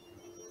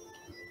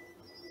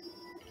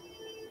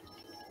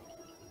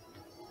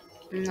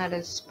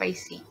 Another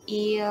spicy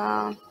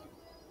eel.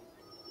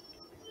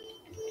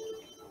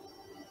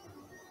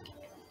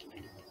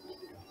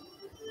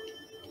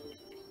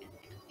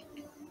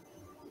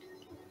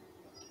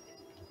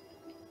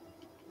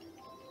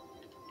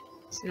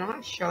 It's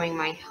not showing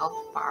my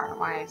health bar.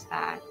 Why is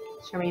that?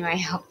 Show me my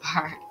health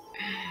bar.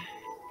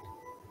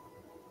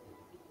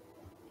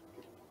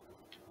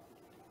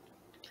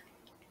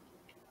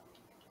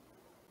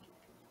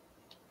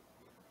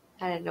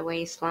 Out of the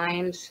way,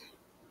 slimes.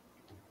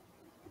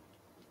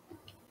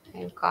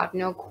 I've got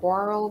no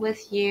quarrel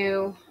with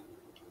you.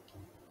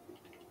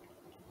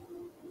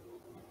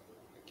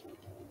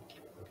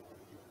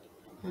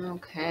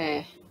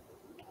 Okay.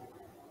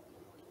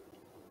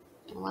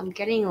 Well, I'm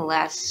getting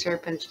less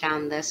serpents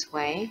down this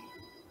way.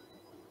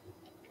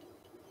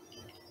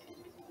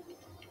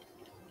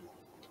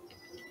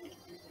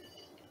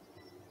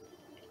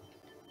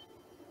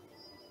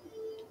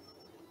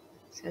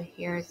 So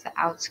here's the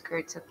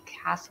outskirts of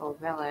Castle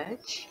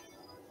Village.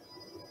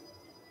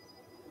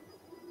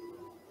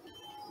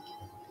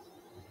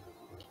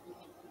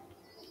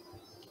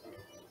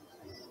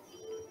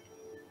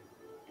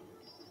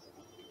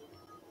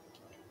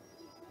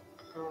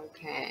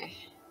 Okay.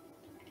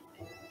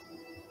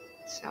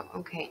 So,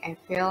 okay, I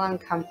feel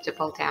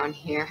uncomfortable down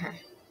here.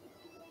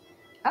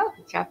 Oh,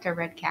 I dropped a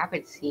red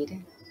cabbage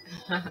seed.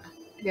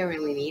 Don't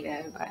really need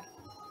it, but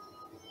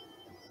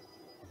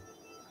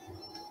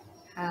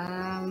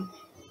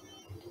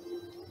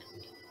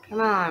come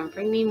on,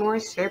 bring me more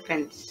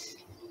serpents.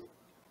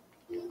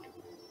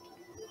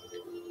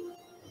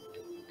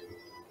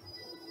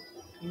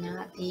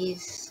 Not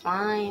these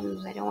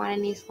slimes. I don't want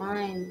any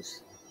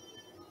slimes.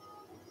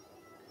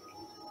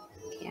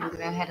 Okay, I'm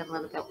gonna head a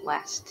little bit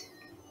west.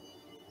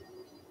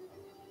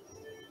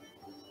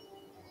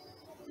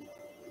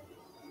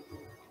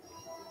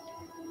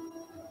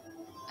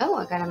 Oh,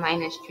 I got a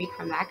minus streak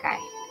from that guy.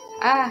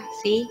 Ah,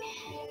 see?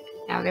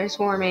 Now they're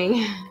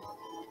swarming.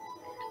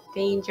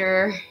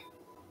 Danger.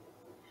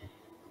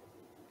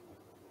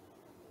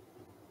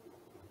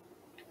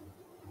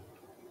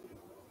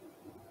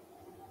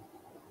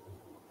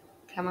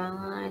 Come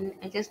on.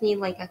 I just need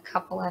like a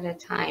couple at a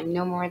time.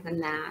 No more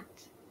than that.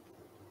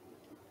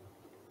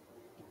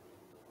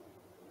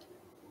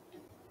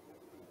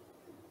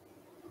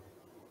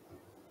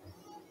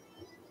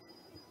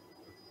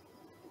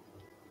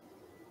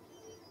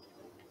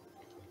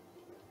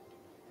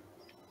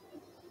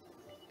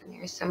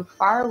 There's some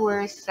far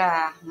worse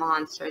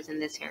monsters in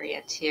this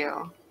area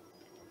too.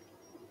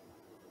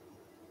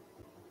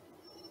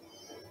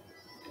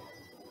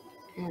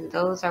 And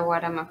those are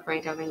what I'm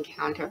afraid of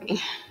encountering.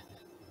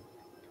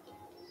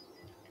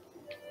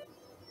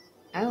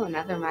 Oh,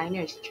 another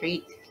miner's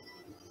treat.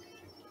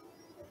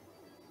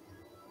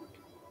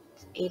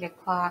 It's 8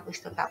 o'clock. We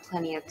still got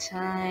plenty of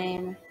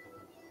time.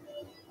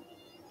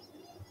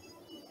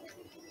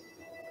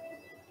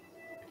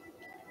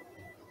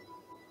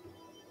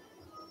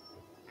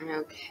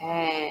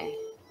 Okay.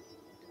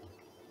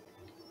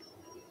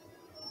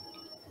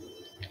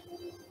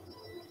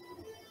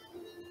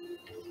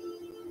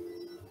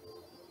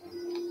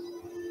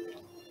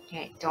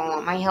 Okay, don't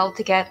want my health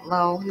to get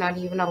low, not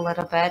even a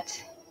little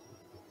bit.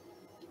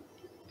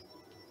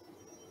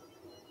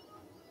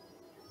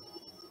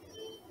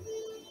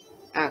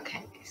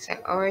 Okay, so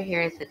over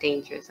here is the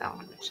danger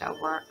zone, so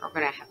we're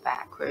gonna head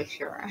back for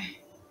sure.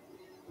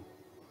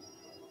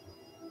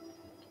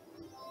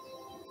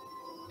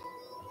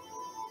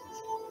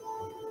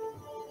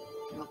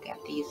 We'll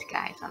get these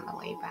guys on the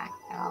way back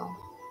though.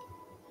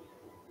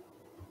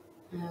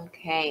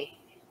 Okay.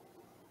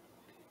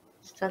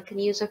 Still can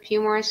use a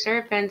few more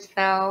serpents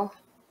though.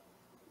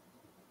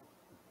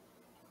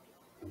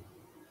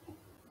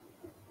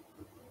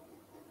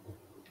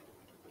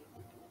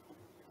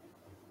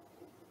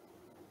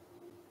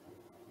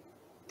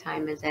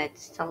 Time is it?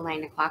 Still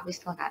 9 o'clock. We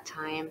still got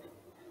time.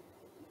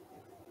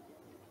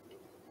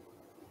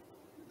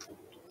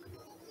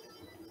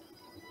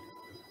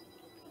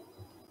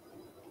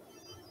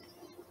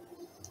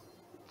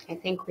 I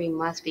think we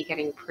must be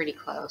getting pretty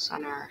close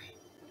on our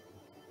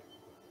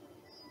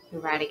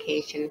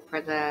eradication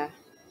for the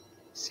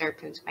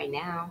serpents by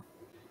now.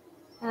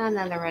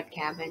 Another red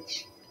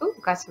cabbage. Ooh,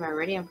 got some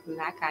iridium from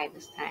that guy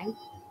this time.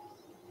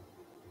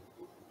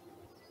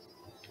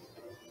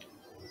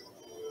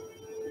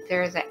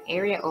 There's an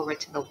area over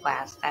to the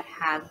west that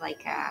has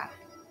like a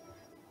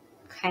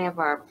kind of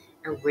a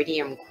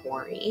iridium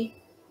quarry.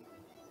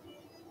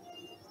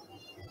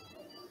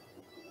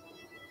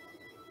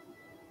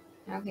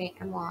 Okay,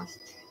 I'm lost.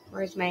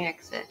 Where's my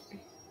exit?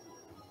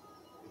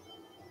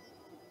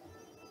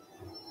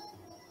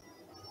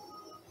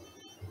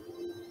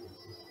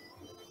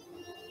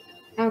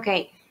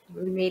 Okay,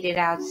 we made it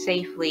out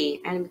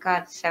safely and we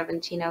got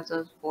 17 of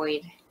those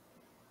void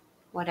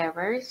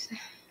whatevers.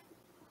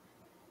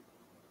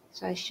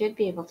 So I should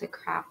be able to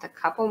craft a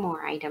couple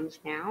more items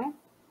now.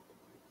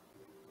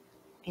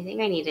 I think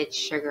I needed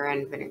sugar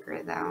and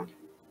vinegar though.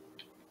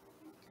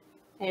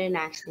 I didn't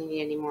actually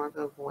need any more of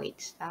the void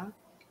stuff.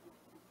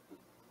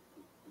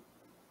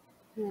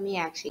 Let me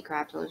actually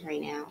grab those right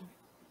now.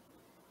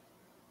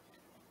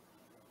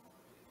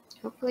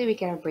 Hopefully we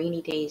get a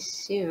rainy day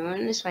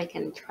soon so I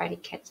can try to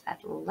catch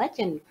that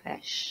legend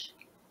fish.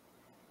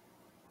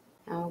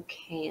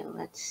 Okay,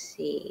 let's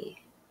see.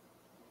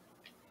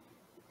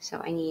 So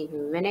I need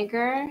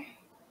vinegar.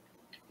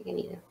 I think I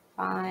need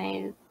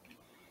 5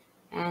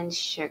 and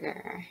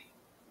sugar.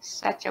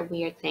 Such a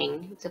weird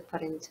thing to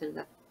put into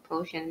the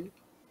potion.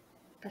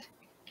 But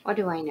what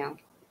do I know?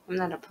 I'm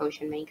not a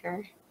potion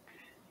maker.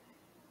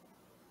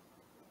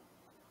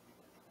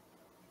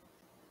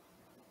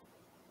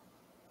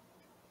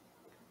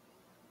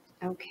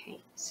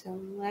 Okay, so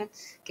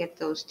let's get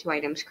those 2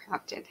 items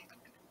crafted.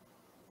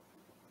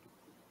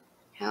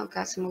 Now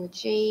got some more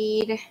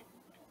jade.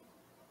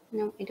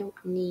 No, I don't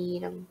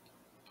need a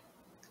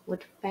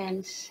wood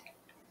fence.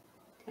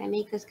 Did I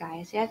make this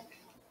guys yet?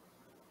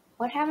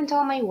 What happened to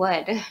all my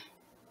wood?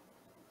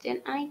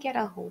 Didn't I get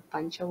a whole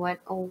bunch of wood?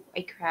 Oh,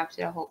 I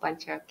crafted a whole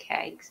bunch of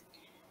kegs.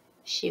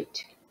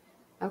 Shoot.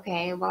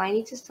 Okay, well I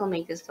need to still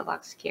make this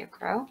deluxe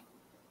scarecrow.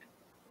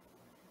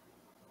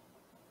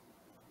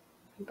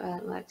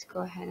 But let's go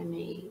ahead and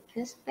make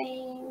this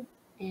thing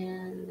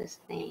and this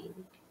thing.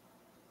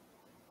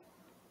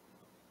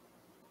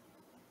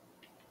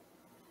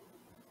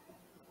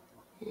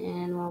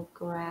 And we'll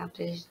grab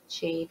this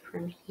jade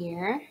from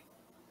here.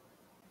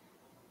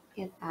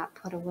 Get that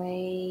put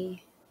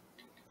away.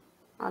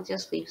 I'll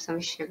just leave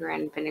some sugar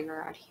and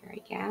vinegar out here, I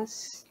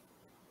guess.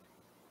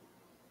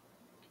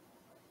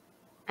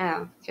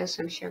 Oh, just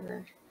some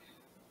sugar,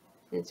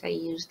 since I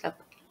used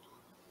up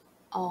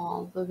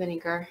all the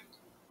vinegar.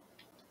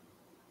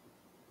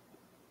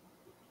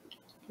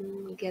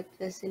 Get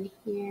this in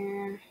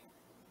here.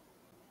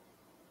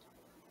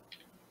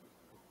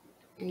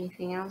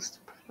 Anything else to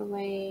put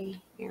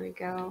away? Here we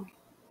go.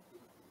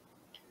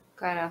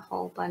 Got a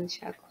whole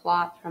bunch of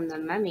cloth from the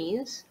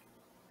mummies.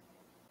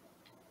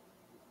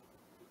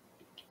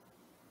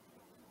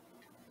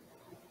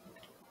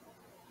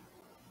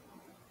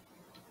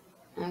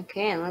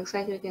 Okay, it looks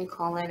like we can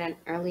call it an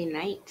early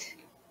night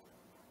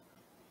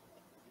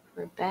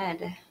for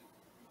bed.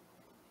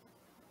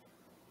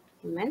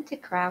 I meant to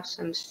craft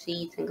some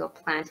seeds and go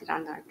plant it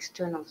on the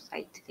external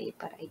site today,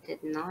 but I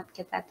did not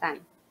get that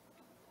done.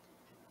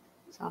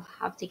 So I'll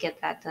have to get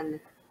that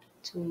done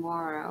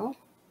tomorrow.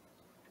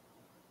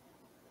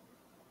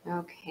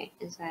 Okay,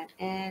 is that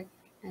it?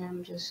 And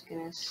I'm just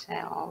gonna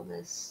sell all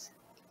this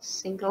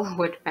single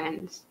wood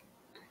fence.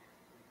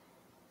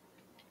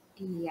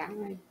 Yeah,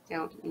 I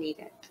don't need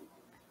it.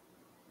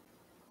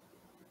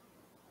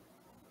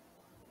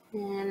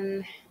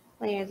 And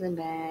layers in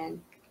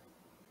bed.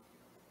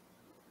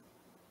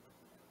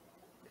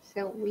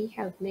 So we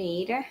have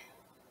made.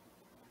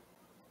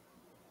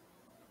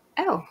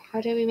 Oh,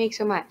 how did we make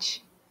so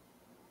much?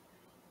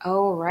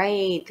 Oh,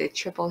 right, the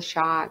triple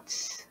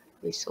shots.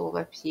 We sold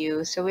a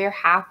few, so we're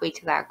halfway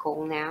to that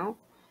goal now.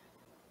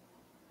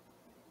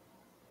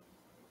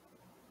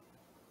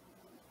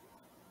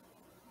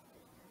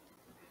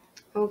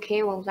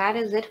 Okay, well, that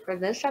is it for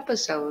this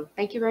episode.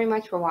 Thank you very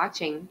much for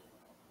watching.